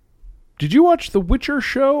 did you watch The Witcher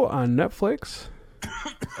show on Netflix?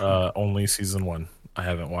 Only season 1. I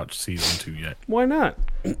haven't watched season 2 yet. Why not?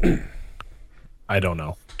 I don't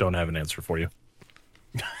know. Don't have an answer for you.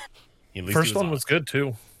 First one was good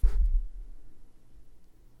too.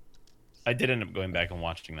 I did end up going back and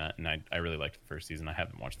watching that, and I really liked the first season. I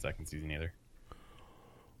haven't watched the second season either.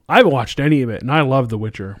 I haven't watched any of it, and I love The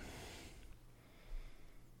Witcher.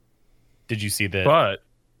 Did you see the? But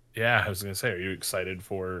yeah, I was gonna say, are you excited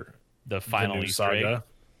for the final new Easter egg? saga?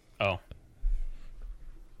 Oh,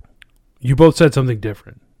 you both said something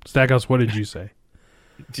different. Stackhouse, what did you say?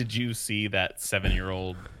 Did you see that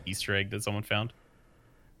 7-year-old Easter egg that someone found?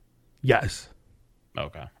 Yes.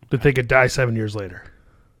 Okay. That they could die 7 years later.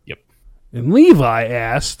 Yep. And Levi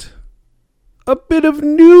asked a bit of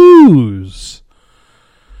news.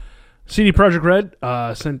 CD Projekt Red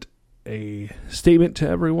sent a statement to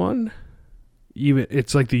everyone.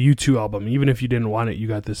 It's like the U2 album. Even if you didn't want it, you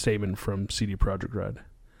got this statement from CD Projekt Red.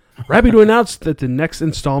 We're happy to announce that the next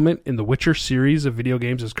installment in the Witcher series of video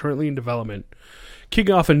games is currently in development,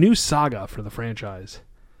 kicking off a new saga for the franchise.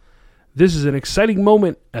 This is an exciting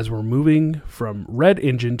moment as we're moving from Red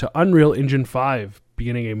Engine to Unreal Engine 5,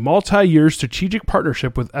 beginning a multi-year strategic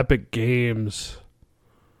partnership with Epic Games.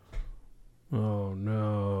 Oh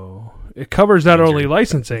no. It covers not only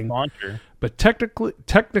licensing, Launcher. but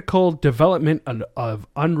technical development of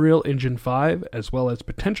Unreal Engine 5, as well as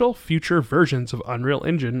potential future versions of Unreal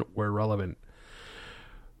Engine where relevant.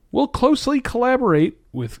 We'll closely collaborate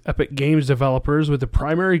with Epic Games developers, with the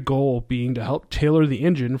primary goal being to help tailor the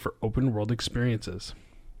engine for open-world experiences.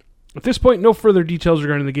 At this point, no further details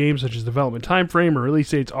regarding the game, such as development timeframe or release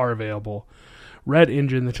dates, are available. Red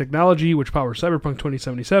Engine, the technology which powers Cyberpunk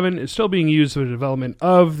 2077, is still being used for the development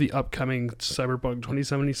of the upcoming Cyberpunk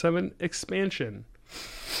 2077 expansion.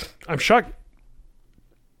 I'm shocked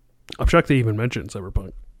they even mentioned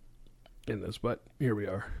Cyberpunk in this, but here we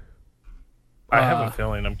are. I have a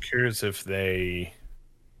feeling. I'm curious if they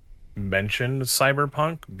mentioned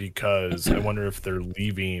Cyberpunk, because I wonder if they're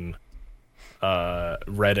leaving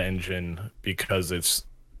Red Engine because it's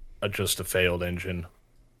just a failed engine.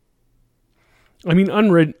 I mean,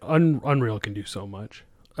 Unreal can do so much.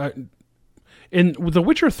 And The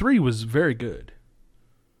Witcher 3 was very good.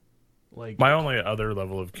 Like, my only other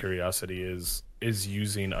level of curiosity is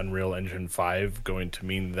using Unreal Engine 5 going to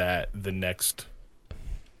mean that the next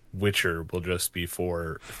Witcher will just be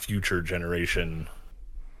for future generation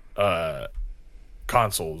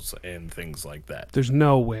consoles and things like that? There's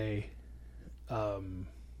no way. I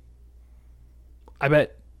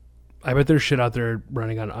bet there's shit out there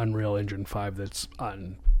running on Unreal Engine 5 that's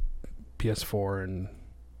on PS4 and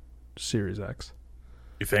Series X.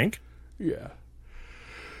 You think? Yeah.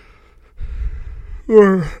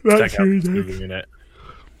 Or not Stackhouse Series is X. doing it.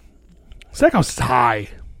 Stackhouse is high.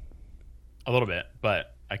 A little bit,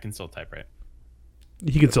 but I can still type right.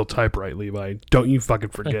 He can still type right, Levi. Don't you fucking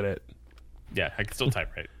forget it. Yeah, I can still type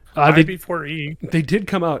right. IP4E. They did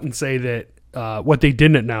come out and say that what they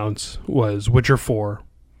didn't announce was Witcher 4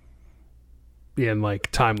 in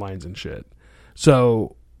like timelines and shit.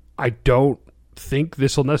 So I don't think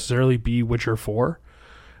this will necessarily be Witcher 4.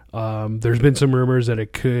 There's been some rumors that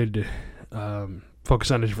it could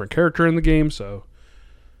focus on a different character in the game. So,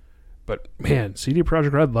 but man, CD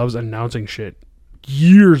Projekt Red loves announcing shit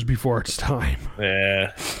years before it's time.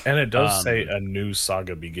 Yeah, and it does say a new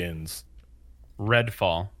saga begins.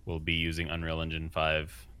 Redfall will be using Unreal Engine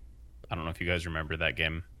 5. I don't know if you guys remember that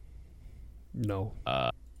game. No.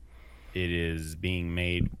 It is being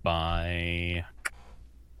made by...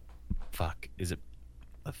 is it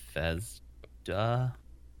Bethesda?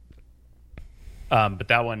 But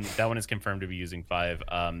that one is confirmed to be using 5.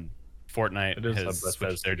 Fortnite has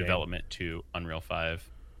switched their development to Unreal 5.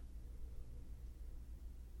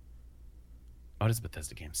 Oh, it is a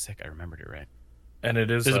Bethesda game. Sick, I remembered it right. And it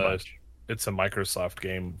is There's a bunch. It's a Microsoft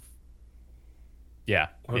game. Yeah.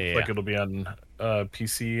 Looks like it'll be on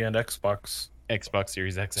PC and Xbox. Xbox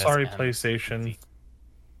Series X. Sorry, PlayStation.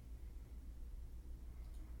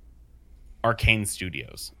 Arcane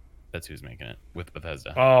Studios. That's who's making it with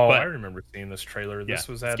Bethesda. Oh, But- I remember seeing this trailer. This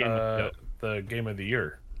Yeah, was this at game looked the Game of the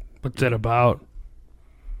Year. What's it about?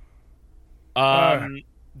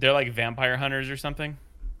 They're like vampire hunters or something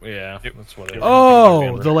Yeah, that's what it is.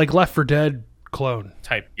 Oh, the like Left 4 Dead clone.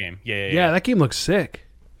 type game. Yeah, that game looks sick.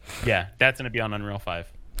 Yeah, that's going to be on Unreal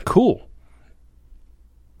 5. Cool.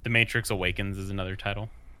 The Matrix Awakens is another title.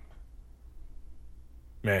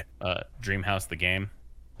 Meh. Dreamhouse the game.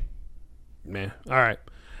 Man. All right.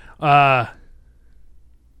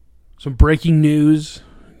 Some breaking news.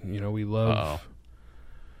 You know, we love... Uh-oh.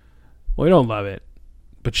 Well, we don't love it,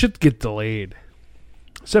 but shit get delayed.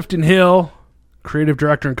 Sefton Hill, creative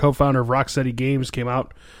director and co-founder of Rocksteady Games, came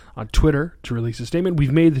out on Twitter to release a statement.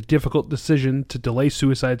 We've made the difficult decision to delay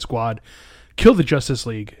Suicide Squad, Kill the Justice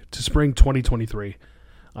League to spring 2023.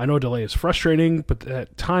 I know delay is frustrating, but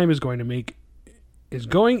that time is going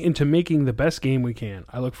into making the best game we can.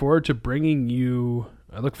 I look forward to bringing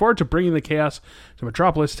the chaos to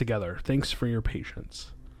Metropolis together. Thanks for your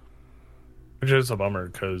patience. Which is a bummer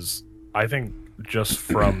because I think just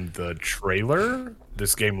from the trailer,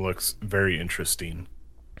 this game looks very interesting.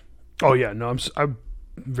 Oh yeah, no, I'm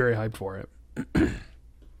very hyped for it.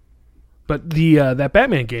 But the that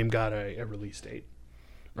Batman game got a release date.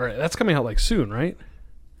 All right, that's coming out like soon, right?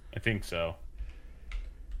 I think so.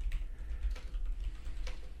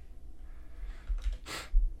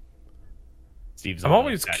 Steve's I'm on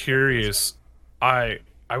always that. curious. I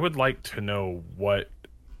would like to know what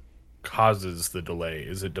causes the delay.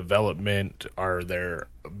 Is it development? Are there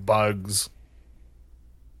bugs?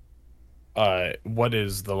 What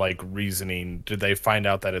is the like reasoning? Did they find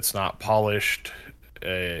out that it's not polished?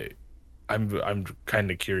 I'm kind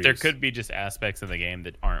of curious. There could be just aspects of the game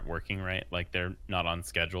that aren't working right, like they're not on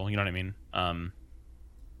schedule. You know what I mean?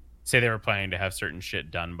 Say they were planning to have certain shit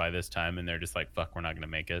done by this time, and they're just like, "Fuck, we're not going to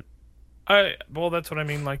make it." Well, that's what I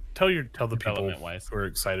mean. Like, tell the people Development-wise. who are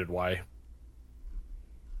excited why.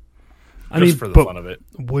 I mean, For the but fun of it.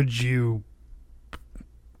 would your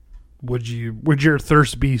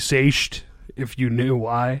thirst be satiated if you knew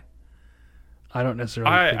why? I don't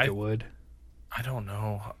necessarily think it would. I don't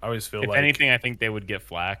know. I always feel If like anything, I think they would get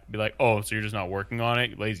flack. Be like, "Oh, so you're just not working on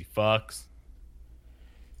it, you lazy fucks."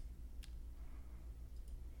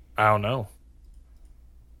 I don't know.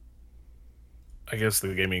 I guess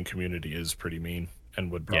the gaming community is pretty mean and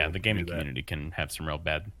would probably Yeah, the gaming do that. community can have some real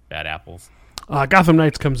bad apples. Gotham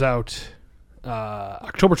Knights comes out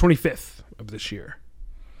October 25th of this year.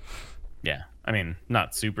 Yeah, I mean,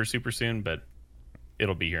 not super soon, but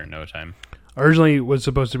it'll be here in no time. Originally, it was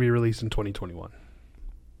supposed to be released in 2021.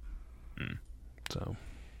 So,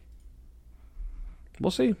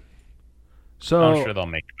 we'll see. So, I'm sure they'll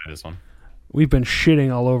make it by this one. we've been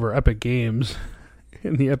shitting all over Epic Games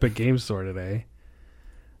in the Epic Games Store today.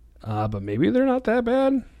 But maybe they're not that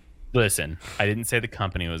bad. Listen, I didn't say the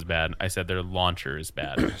company was bad. I said their launcher is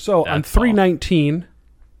bad. So on That's all. 3/19,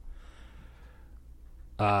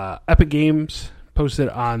 Epic Games posted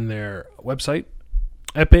on their website,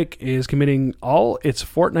 Epic is committing all its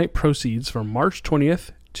Fortnite proceeds from March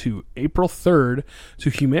 20th to April 3rd to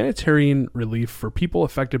humanitarian relief for people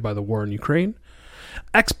affected by the war in Ukraine.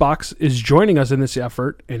 Xbox is joining us in this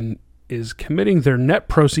effort and is committing their net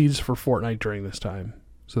proceeds for Fortnite during this time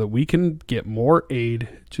so that we can get more aid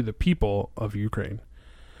to the people of Ukraine.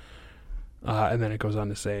 And then it goes on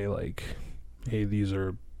to say, like, hey, these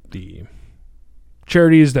are the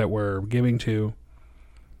charities that we're giving to.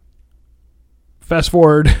 Fast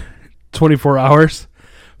forward 24 hours.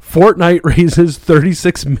 Fortnite raises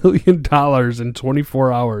 $36 million in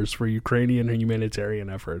 24 hours for Ukrainian humanitarian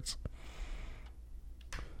efforts.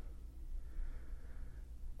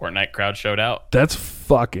 Fortnite crowd showed out. That's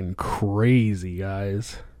fucking crazy,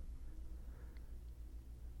 guys.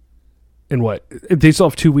 And what? They still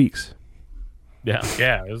have 2 weeks. Yeah,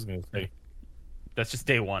 Yeah, I was gonna say. that's just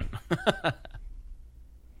day one.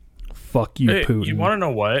 Fuck you, Hey, Putin. you want to know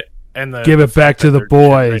what? And Give it back to the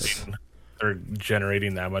boys. They're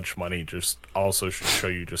generating that much money. Just also should show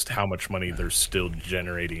you just how much money they're still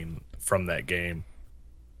generating from that game.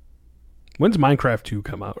 When's Minecraft 2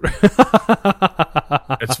 come out?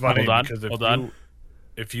 It's funny Hold on, because hold on.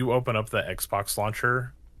 if you open up the Xbox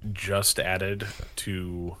launcher, just added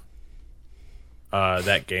to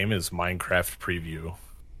that game is Minecraft Preview.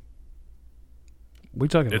 We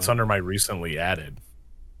talking It's about? under my recently added.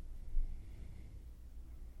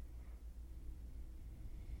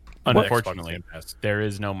 on the Xbox Unfortunately, Game Pass. there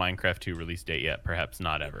is no Minecraft 2 release date yet. Perhaps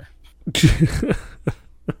not ever. Remember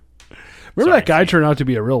Sorry, that guy Steve. turned out to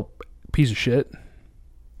be a real piece of shit?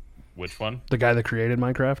 Which one? The guy that created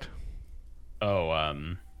Minecraft? Oh,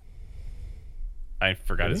 I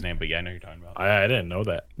forgot his name, but yeah, I know who you're talking about. I didn't know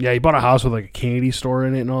that. Yeah, he bought a house with like a candy store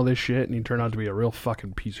in it and all this shit, and he turned out to be a real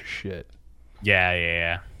fucking piece of shit.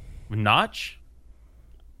 Yeah. Notch?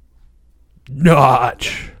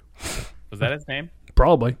 Notch. Was that his name?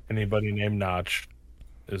 Probably. Anybody named Notch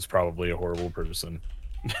is probably a horrible person.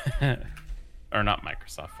 Or not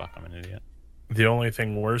Microsoft. Fuck, I'm an idiot. The only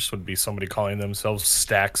thing worse would be somebody calling themselves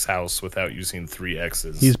Stacks House without using 3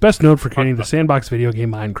 X's. He's best known for creating the sandbox video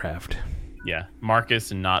game Minecraft. Yeah,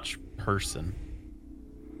 Marcus and Notch Person.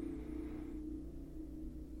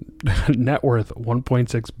 Net worth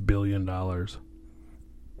 $1.6 billion.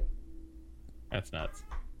 That's nuts.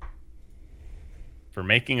 For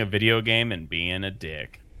making a video game and being a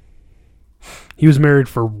dick. He was married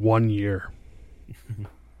for 1 year.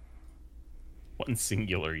 One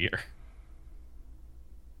singular year.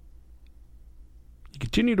 He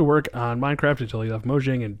continued to work on Minecraft until he left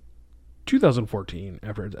Mojang in 2014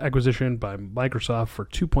 after its acquisition by Microsoft for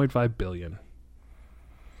 $2.5 billion.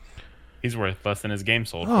 He's worth less than his game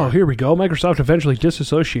sold Oh, for. here we go. Microsoft eventually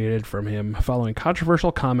disassociated from him following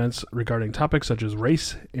controversial comments regarding topics such as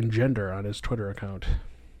race and gender on his Twitter account.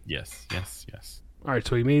 Yes. All right,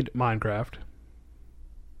 so he made Minecraft.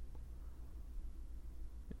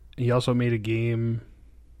 He also made a game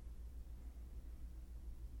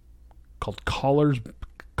called Caller's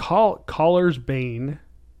Bane.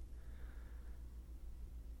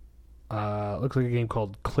 Looks like a game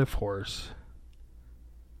called Cliff Horse.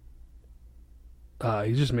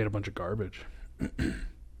 He just made a bunch of garbage. Yeah,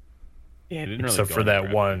 it didn't really Except go for that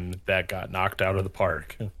anywhere. one that got knocked out of the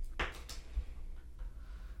park.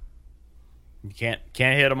 You can't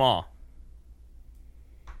hit them all.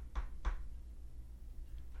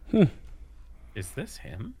 Is this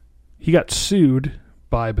him? He got sued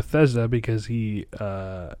by Bethesda because he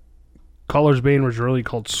Caller's Bane was really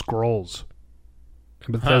called Scrolls.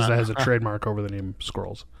 And Bethesda has a trademark over the name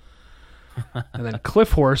Scrolls. And then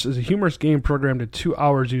Cliff Horse is a humorous game programmed in 2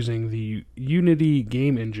 hours using the Unity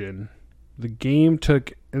game engine. The game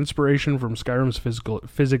took inspiration from Skyrim's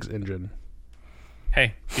physics engine.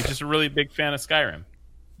 Hey, he's just a really big fan of Skyrim.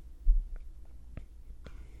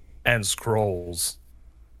 And Scrolls.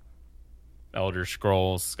 Elder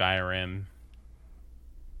Scrolls, Skyrim.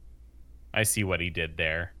 I see what he did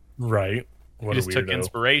there. Right. What He a just took weirdo.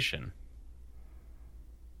 inspiration.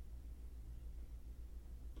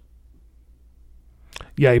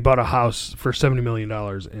 Yeah, he bought a house for $70 million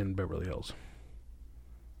in Beverly Hills.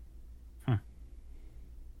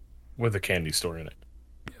 With a candy store in it.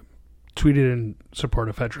 Tweeted in support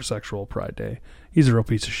of heterosexual Pride Day. He's a real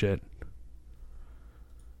piece of shit.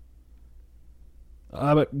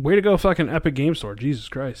 But way to go, fucking Epic Game Store. Jesus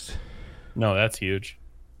Christ. No, that's huge.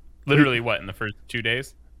 Literally, what, in the first 2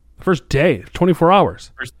 days? First day, 24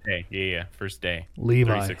 hours. First day. Yeah. First day.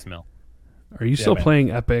 Levi, 36 mil. are you still man.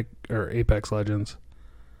 playing Epic or Apex Legends?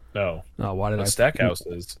 No. Oh, why did The I? Stackhouse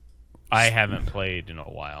is. I haven't played in a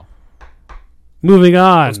while. Moving It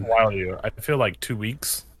was a on. while ago. I feel like 2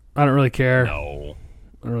 weeks. I don't really care. No.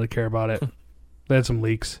 I don't really care about it. They had some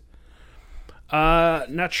leaks.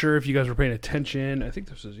 Not sure if you guys were paying attention. I think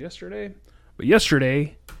this was yesterday. But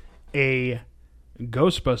yesterday, a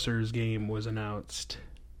Ghostbusters game was announced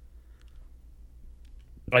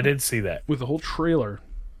I did see that. with a whole trailer.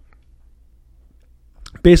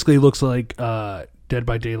 Basically looks like Dead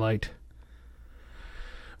by Daylight,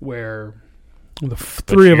 where the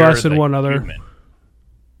three of you're us and the one other, human.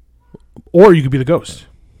 or you could be the ghost.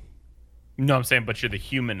 No, I'm saying, but you're the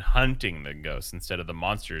human hunting the ghosts instead of the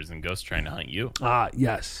monsters and ghosts trying to hunt you. Ah,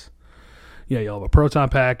 yes. Yeah, you'll have a proton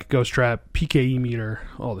pack, ghost trap, PKE meter,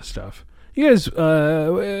 all this stuff. You guys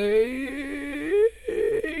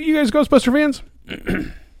Ghostbuster fans?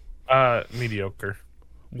 Mediocre.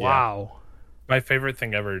 Wow. My favorite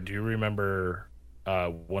thing ever. Do you remember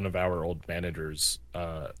one of our old managers,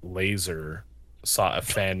 Laser, saw a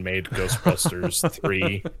fan-made Ghostbusters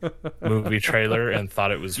 3 movie trailer and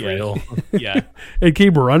thought it was Yes. real? Yeah. It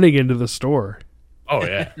came running into the store. Oh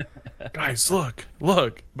yeah, guys, look!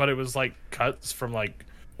 But it was like cuts from like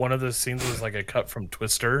one of the scenes was like a cut from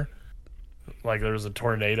Twister. Like there was a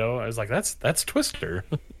tornado. I was like, that's Twister.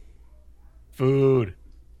 Food.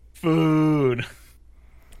 It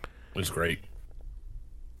was great.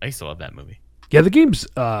 I used to love that movie. Yeah, the game's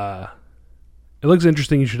it looks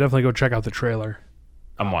interesting. You should definitely go check out the trailer.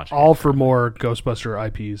 I'm watching. All for more Ghostbuster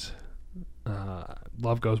IPs.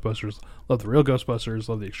 Love Ghostbusters. Love the real Ghostbusters.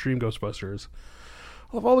 Love the extreme Ghostbusters.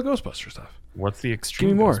 Love all the Ghostbuster stuff. What's the Give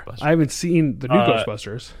extreme me more. Ghostbusters? I haven't seen the new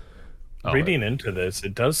Ghostbusters. Oh, Reading into this,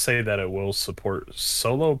 it does say that it will support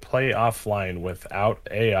solo play offline without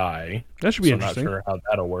AI. That should be So interesting. I'm not sure how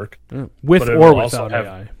that'll work. Yeah. With But it or will also without have-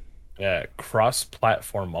 AI. Yeah,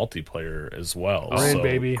 cross-platform multiplayer as well. We're in, So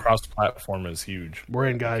baby. Cross-platform is huge. We're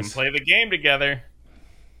in, We can guys. play the game together.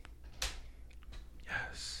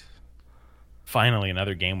 Yes. Finally,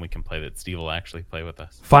 another game we can play that Steve will actually play with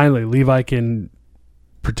us. Finally, Levi can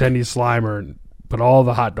pretend he's Slimer and put all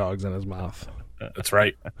the hot dogs in his mouth. That's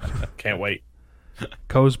right. Can't wait.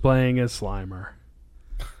 Cosplaying as Slimer.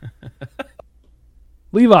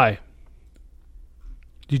 Levi,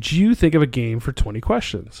 did you think of a game for 20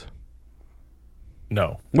 questions?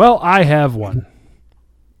 No. Well, I have one.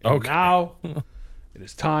 And Okay. now it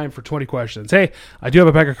is time for 20 questions. Hey, I do have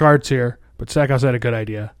a pack of cards here, but Stackhouse had a good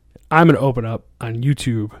idea. I'm going to open up on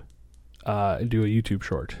YouTube and do a YouTube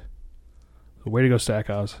short. Way to go,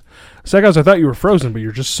 Stackhouse. Stackhouse, I thought you were frozen, but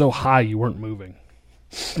you're just so high you weren't moving.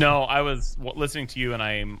 No, I was listening to you, and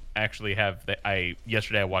I actually have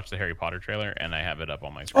yesterday I watched the Harry Potter trailer, and I have it up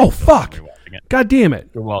on my screen. Oh, so fuck. I'm rewatching it. God damn it.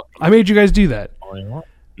 You're welcome. I made you guys do that.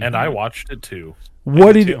 And I watched it too.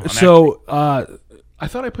 What did did too. I'm so I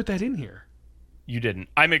thought I put that in here. You didn't.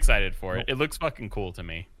 I'm excited for it. It looks fucking cool to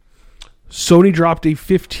me. Sony dropped a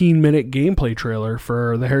 15-minute gameplay trailer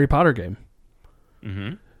for the Harry Potter game.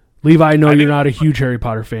 Mm-hmm. Levi, I know I you're didn't- not a huge Harry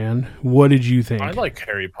Potter fan. What did you think? I like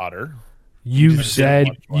Harry Potter. You just said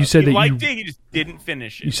didn't watch you it. said He that liked you it. He just didn't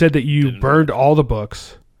finish it. you said that you Didn't. burned all the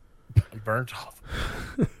books. Burnt off.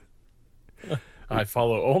 I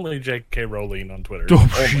follow only J.K. Rowling on Twitter.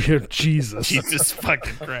 Oh, Jesus. Jesus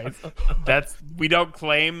fucking Christ. We don't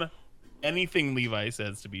claim anything Levi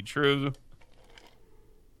says to be true.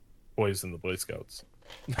 Boys in the Boy Scouts.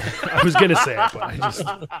 I was gonna say it, but I just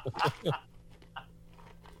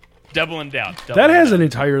Doubling down. that has an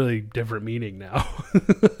entirely different meaning now.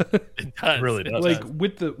 It does. It really does. Like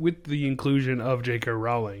with the inclusion of J.K.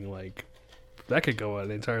 Rowling, like that could go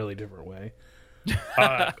an entirely different way.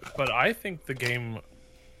 But I think the game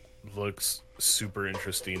looks super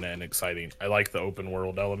interesting and exciting. I like the open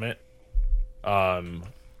world element.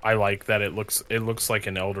 I like that it looks like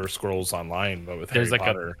an Elder Scrolls Online, but with There's Harry like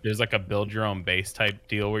Potter. a build your own base type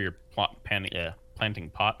deal where you're planting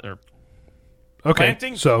pot or Okay,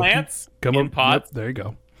 planting so plants come in up, pots. yep, there you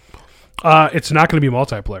go. It's not going to be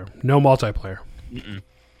multiplayer. No multiplayer.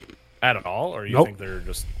 At all, or you Nope. think they're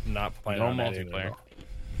just not planning No on adding it at multiplayer. all?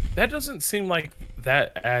 That doesn't seem like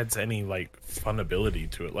that adds any like fun ability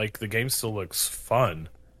to it. Like the game still looks fun,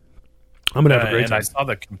 I'm gonna have a great and time. I saw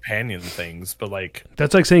the companion things, but like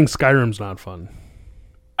That's like saying Skyrim's not fun,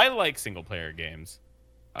 I like single player games.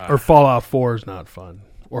 or Fallout 4 is not fun,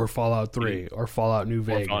 or Fallout 3, or Fallout New Or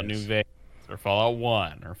Vegas, Fallout New Vegas, or Fallout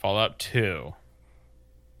 1, or Fallout 2.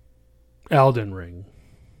 Elden Ring.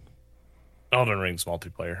 Elden Ring's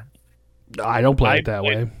multiplayer. I don't play I it that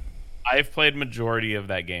played- way. I've played majority of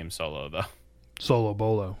that game solo though. Solo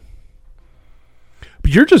bolo.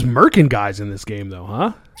 But you're just murking guys in this game, though,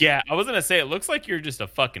 huh? Yeah, I was gonna say it looks like you're just a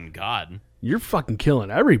fucking god, You're fucking killing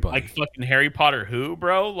everybody. like fucking Harry Potter. Who,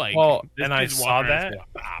 bro? Like, Well, this and I kid's saw walking around that. saying,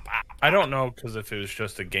 "Bah, bah." I don't know because if it was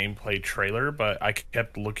just a gameplay trailer, but I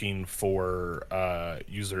kept looking for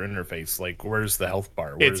user interface. Like, where's the health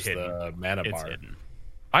bar? Where's hidden. the mana It's bar? hidden.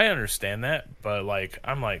 I understand that, but like,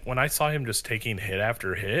 I'm like, when I saw him just taking hit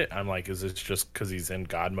after hit, I'm like, is this just because he's in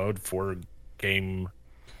God mode for game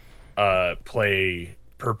play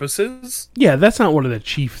purposes? Yeah, that's not one of the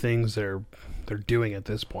chief things they're doing at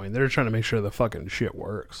this point. They're trying to make sure the fucking shit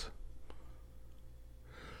works.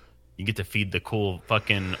 You get to feed the cool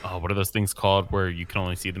fucking what are those things called where you can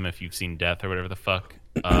only see them if you've seen death or whatever the fuck.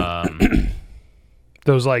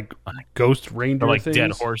 Those like ghost reindeer Or like things.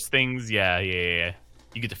 dead horse things. Yeah.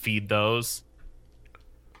 You get to feed those.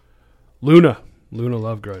 Luna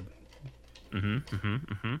Lovegood.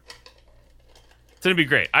 It's gonna be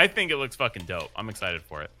great. I think it looks fucking dope. I'm excited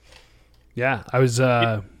for it. Yeah, I was.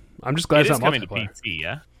 I'm just glad It it's is not coming to multiplayer. PC,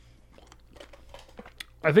 yeah.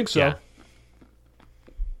 I think so. Yeah.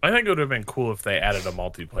 I think it would have been cool if they added a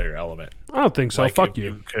multiplayer element. I don't think so. Like, Fuck if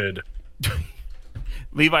you. could.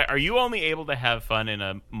 Levi, are you only able to have fun in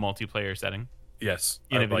a multiplayer setting Yes.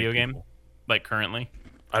 in I a video like game, people. like currently?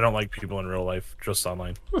 I don't like people in real life, just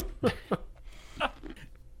online.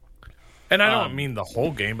 And I don't mean the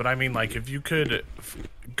whole game, but I mean like if you could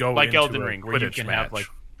go Like into Elden a Ring, where you Quidditch can match have, like-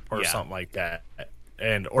 or yeah. something like that,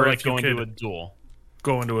 and Or or like if you going could to a duel.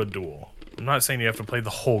 go into a duel. I'm not saying you have to play the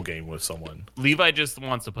whole game with someone. Levi just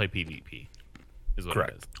wants to play PvP. Is what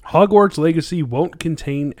Correct. it is. Hogwarts Legacy won't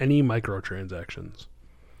contain any microtransactions.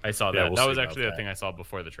 I saw that. Yeah, we'll that see was about actually the that. thing I saw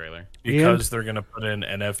before the trailer. Because they're gonna put in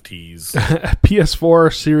NFTs.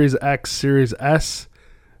 PS4, Series X, Series S,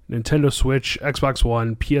 Nintendo Switch, Xbox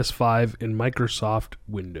One, PS5, and Microsoft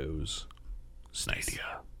Windows.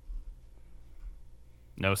 Stadia.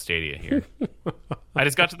 No Stadia here. I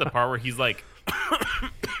just got to the part where he's like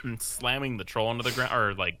slamming the troll into the ground,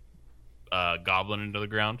 or like goblin into the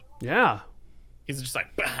ground. Yeah. He's just like.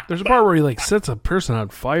 There's a part where he like sets a person on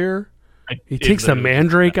fire. He It takes the literally-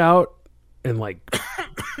 mandrake out and like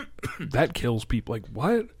that kills people. Like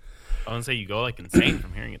what? I want to say you go like insane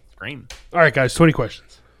from hearing it scream. All right, guys, 20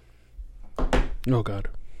 questions. Oh god.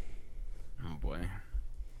 Oh boy.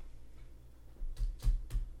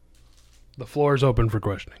 The floor is open for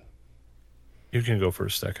questioning. You can go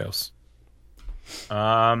first, Stackhouse.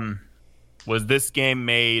 Was this game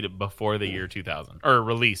made before the year 2000 or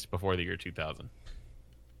released before the year 2000?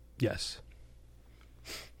 Yes.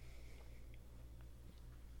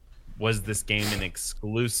 Was this game an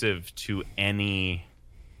exclusive to any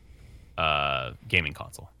gaming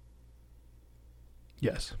console?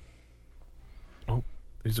 Yes.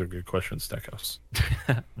 These are good questions, Stackhouse.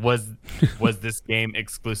 Was this game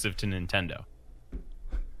exclusive to Nintendo?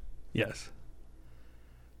 Yes.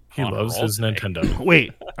 He On a loves roll his today. Nintendo.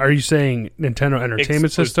 Wait, are you saying Nintendo Entertainment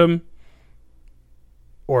Exclusive. System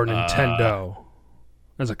or Nintendo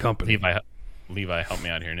as a company? Levi, help me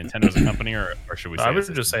out here. Nintendo's a company, or should we say I a would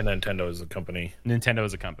system? just say Nintendo is a company. Nintendo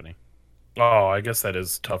is a company? Oh, I guess that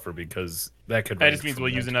is tougher because that could. That range just means from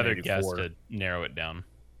we'll use another guess 1984. to narrow it down.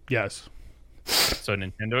 Yes. So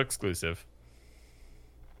Nintendo exclusive.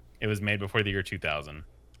 It was made before the year 2000.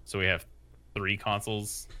 So we have 3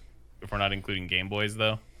 consoles, if we're not including Game Boys,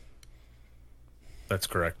 though. That's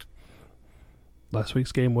correct. Last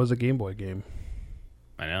week's game was a Game Boy game.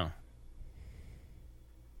 I know.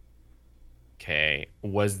 Okay.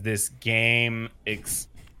 Was this game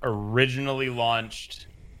originally launched?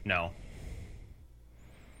 No.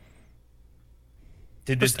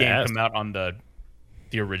 Did this Just game ask. come out on the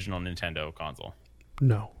original Nintendo console?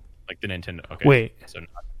 No. Like the Nintendo. Okay. Wait. So not.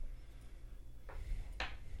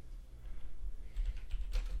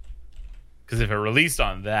 Because if it released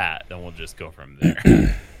on that, then we'll just go from there.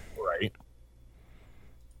 Right.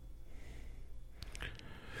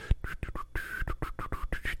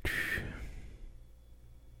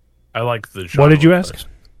 I like the. What did genre you ask? first.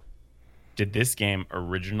 Did this game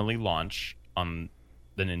originally launch on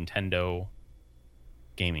the Nintendo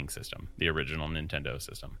gaming system, the original Nintendo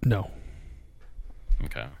system? No.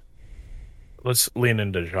 Okay. Let's lean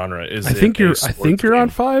into genre. Is I it think a you're sports on game?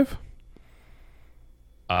 5.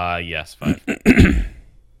 Yes, 5.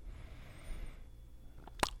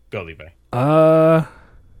 Go, Levi. I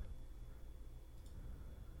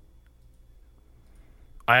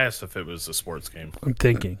asked if it was a sports game. I'm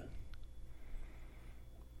thinking.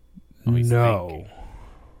 Oh, he's No. thinking.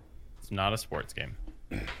 It's not a sports game.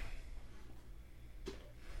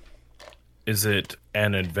 Is it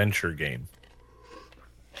an adventure game?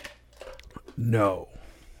 No.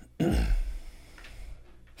 Well,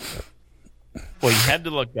 you had to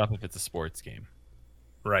look up if it's a sports game.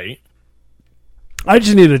 Right. I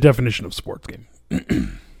just need a definition of sports game.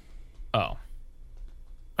 Oh,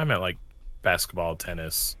 I meant like basketball,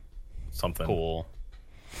 tennis, something. pool,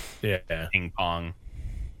 Yeah. ping pong.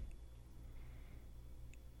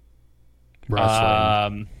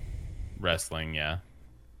 Wrestling. Wrestling, yeah.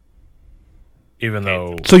 Even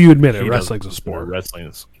though So you admit it, he wrestling's a doesn't sport. consider Wrestling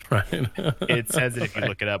is right. It says that if you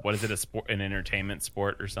look it up, what is it, an entertainment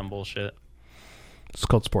sport or some bullshit? It's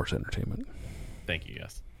called sports entertainment, Thank you,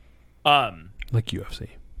 yes. like UFC.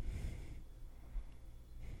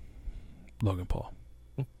 Logan Paul.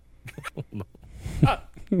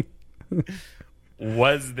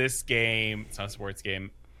 Was this game, it's not a sports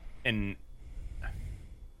game, and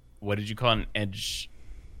what did you call an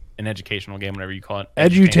educational game, whatever you call it?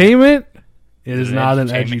 Edutainment? It Is is it not an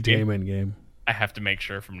edutainment game? edutainment game. I have to make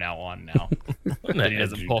sure from now on now that he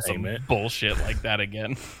doesn't pull some Edutainment. bullshit like that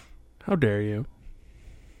again. How dare you?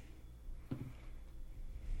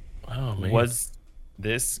 Oh man. Was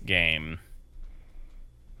this game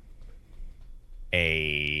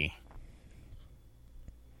a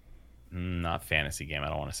not fantasy game? I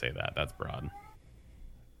don't want to say that. That's broad.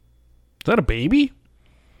 Is that a baby?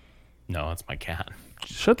 No, that's my cat.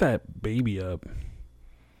 Shut that baby up.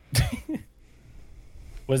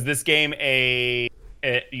 Was this game a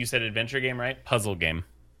you said adventure game, right? Puzzle game.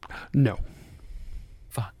 No.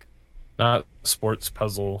 Fuck. Not sports,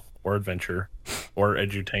 puzzle, or adventure, or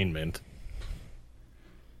edutainment.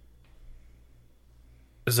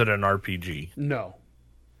 Is it an RPG? No.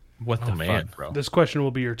 What the man. fuck, bro? This question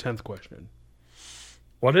will be your 10th question.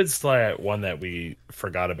 What is that one that we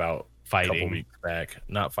forgot about a couple Fighting. weeks back?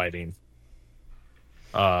 Not fighting.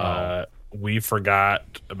 Oh. We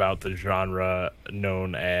forgot about the genre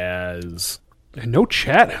known as... And no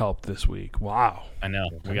chat help this week. Wow. I know.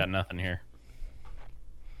 We got nothing here.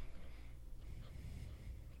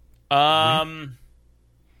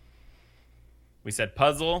 We said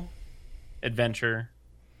puzzle, adventure,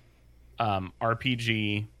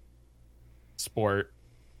 RPG, sport,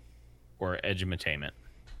 or edutainment.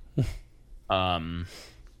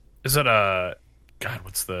 Is it a... God,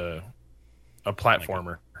 what's the... A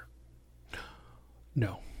platformer.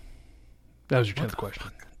 No. That was your 10th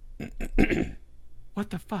question. What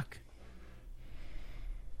the fuck?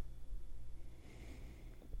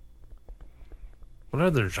 What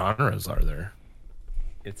other genres are there?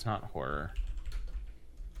 It's not horror.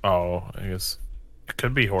 Oh, I guess it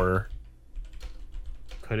could be horror.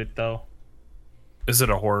 Could it though? Is it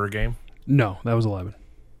a horror game? No, that was 11.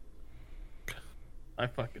 I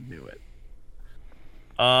fucking knew it.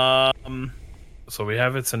 So we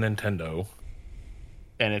have it's a Nintendo.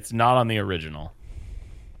 And it's not on the original.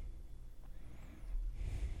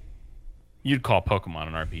 You'd call Pokemon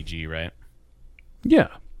an RPG, right? Yeah.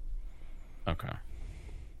 Okay.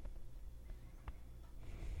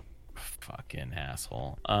 Fucking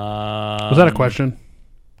asshole. Was Was that a question?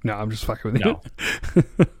 No, I'm just fucking with you.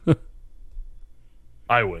 No.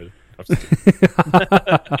 I would.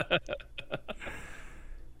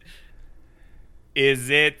 Is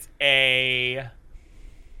it a...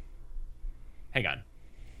 Hang on.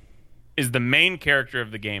 Is the main character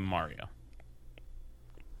of the game Mario?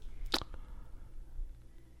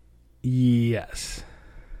 Yes.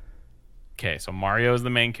 Okay, so Mario is the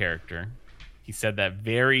main character. He said that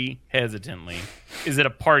very hesitantly. Is it a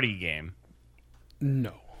party game?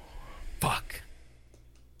 No. Fuck.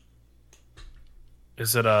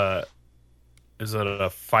 Is it a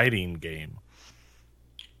fighting game?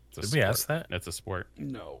 It's a Did we sport. ask that? That's a sport.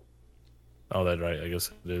 No. Oh, that's right. I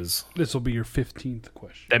guess it is. This will be your 15th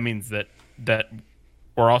question. That means that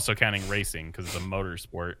we're also counting racing because it's a motor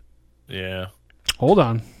sport. Yeah. Hold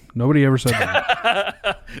on. Nobody ever said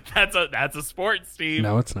that. That's a sport, Steve.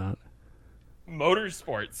 No, it's not.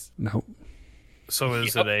 Motorsports. No. So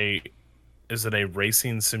is Yep. it a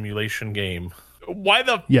racing simulation game? Why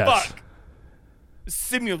the Yes. fuck?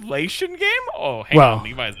 Simulation game? Oh, hang Well- on.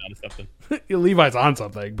 Levi's onto something. Levi's on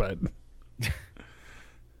something, but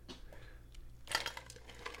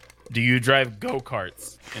Do you drive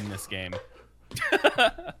go-karts in this game?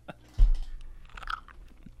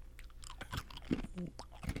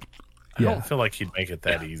 I yeah. don't feel like he'd make it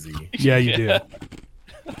that easy. Yeah, you do.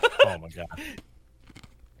 Oh my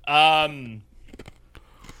god.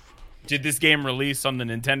 Did this game release on the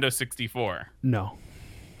Nintendo 64? No.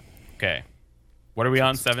 Okay. What are we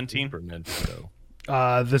on? 17? Super Nintendo.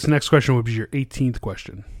 This next question would be your 18th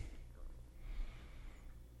question.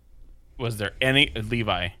 Was there any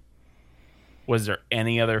Levi? Was there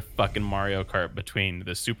any other fucking Mario Kart between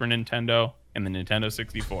the Super Nintendo and the Nintendo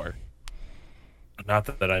 64? Not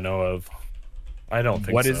that I know of. I don't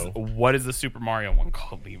think so. What is the Super Mario one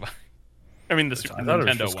called, Levi? I mean the Super I thought it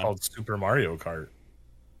was Nintendo just one. called Super Mario Kart.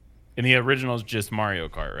 And the original is just Mario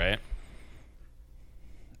Kart, right?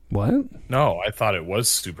 What? No, I thought it was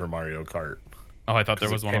Super Mario Kart. Oh, I thought there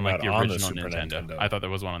 'Cause was it one on came like out the on the original Super Nintendo. Nintendo. I thought there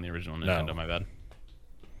was one on the original Nintendo. No. My bad.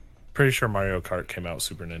 Pretty sure Mario Kart came out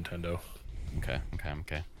Super Nintendo. Okay.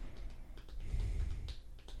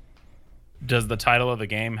 Does the title of the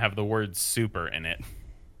game have the word "super" in it?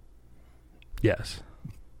 Yes.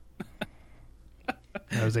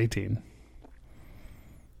 That was 18.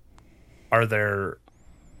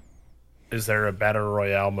 Is there a battle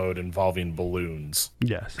royale mode involving balloons?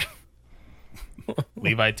 Yes.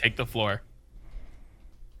 Levi, take the floor.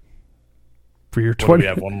 For your What, do 20. we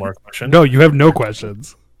have one more question? No, you have no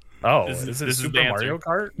questions. Oh, This is- is it this is Super the answer. Mario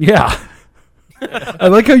Kart? Yeah. I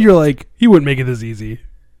like how you're like, he wouldn't make it this easy.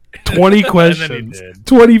 20 questions. did.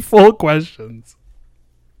 20 full questions.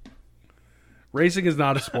 Racing is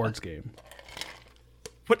not a sports game.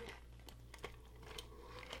 What?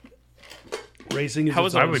 Racing is How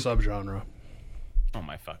its is- I own would- subgenre. Oh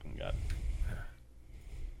my fucking god!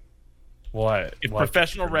 What? If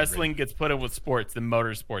professional wrestling gets put in with sports, then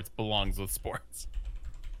motorsports belongs with sports.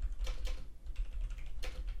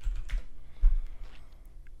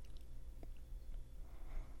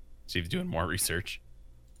 Steve's doing more research.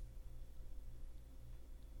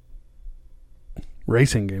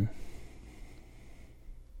 Racing game.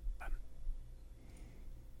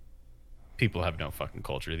 People have no fucking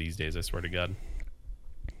culture these days, I swear to God.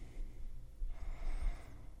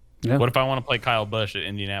 Yeah. What if I want to play Kyle Busch at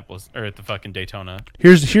Indianapolis or at the fucking Daytona?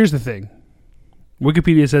 Here's the thing.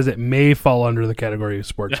 Wikipedia says it may fall under the category of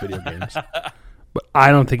sports video games, but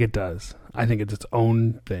I don't think it does. I think it's its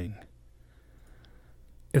own thing.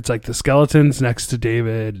 It's like the skeletons next to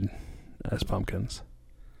David as pumpkins.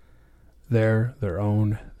 They're their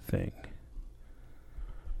own thing.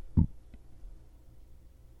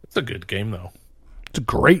 It's a good game though. It's a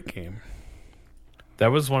great game.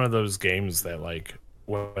 That was one of those games that, like,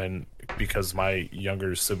 when because my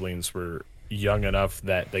younger siblings were young enough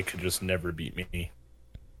that they could just never beat me,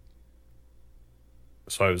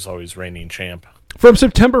 so I was always reigning champ. From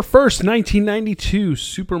September 1st, 1992,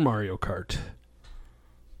 Super Mario Kart.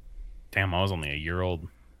 Damn, I was only a year old.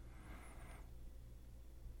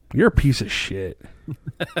 You're a piece of shit.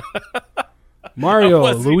 Mario,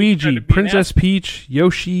 wasn't even trying Luigi, to be an Princess Peach,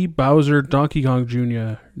 Yoshi, Bowser, Donkey Kong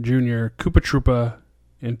Jr., Koopa Troopa,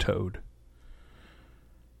 and Toad.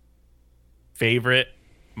 Favorite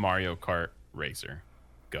Mario Kart racer?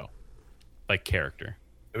 Go. Like character.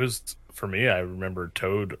 It was for me. I remember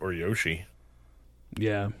Toad or Yoshi.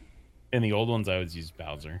 Yeah. In the old ones, I always used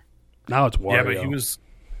Bowser. Now it's Wario. Yeah, but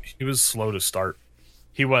he was slow to start.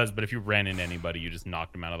 He was, but if you ran into anybody, you just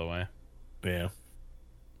knocked him out of the way. Yeah.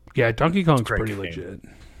 Yeah, Donkey Kong's great pretty game. legit.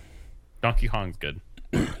 Donkey Kong's good.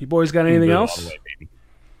 You boys got anything Move it all else? the way, baby.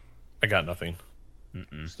 I got nothing.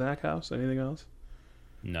 Stackhouse, anything else?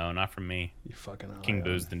 No, not from me. You fucking King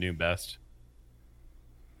Boo's the new best.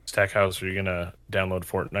 Stackhouse, are you gonna download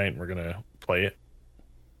Fortnite and we're gonna play it?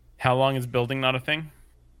 How long is building not a thing?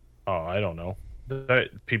 Oh, I don't know.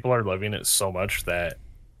 People are loving it so much that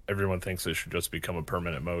everyone thinks it should just become a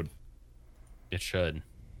permanent mode. It should.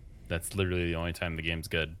 That's literally the only time the game's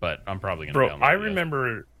good, but I'm probably going to Bro, download I it.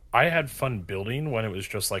 remember I had fun building when it was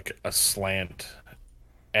just like a slant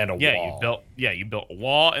and a wall. You built a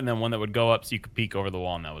wall and then one that would go up so you could peek over the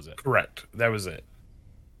wall, and that was it. Correct. That was it.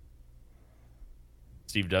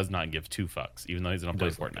 Steve does not give two fucks, even though he's going to play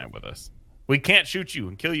Fortnite with us. We can't shoot you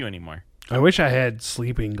and kill you anymore. I wish I had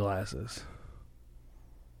sleeping glasses.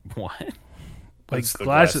 What? Like That's the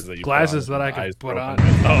glasses that you glasses put on that I when the eyes could put open.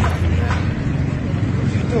 on.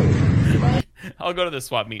 Oh. I'll go to the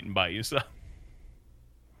swap meet and buy you some.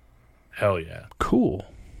 Hell yeah. Cool.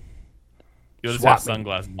 You'll just Swap have meet.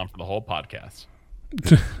 sunglasses on for the whole podcast.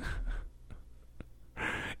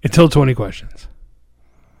 Until 20 questions.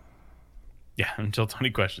 Yeah, until 20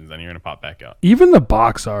 questions, then you're going to pop back out. Even the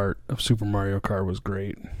box art of Super Mario Kart was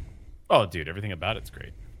great. Oh, dude, everything about it's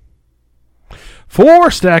great.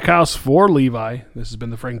 For Stackhouse, for Levi, this has been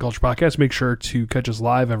the Frank Culture Podcast. Make sure to catch us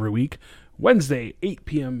live every week, Wednesday, 8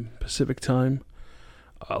 p.m. Pacific Time.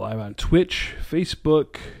 Live on Twitch,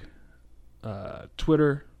 Facebook,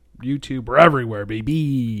 Twitter, YouTube. We're everywhere,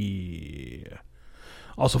 baby.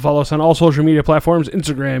 Also follow us on all social media platforms,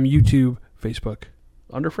 Instagram, YouTube, Facebook,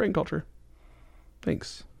 under Frank Culture.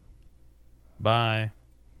 Thanks. Bye.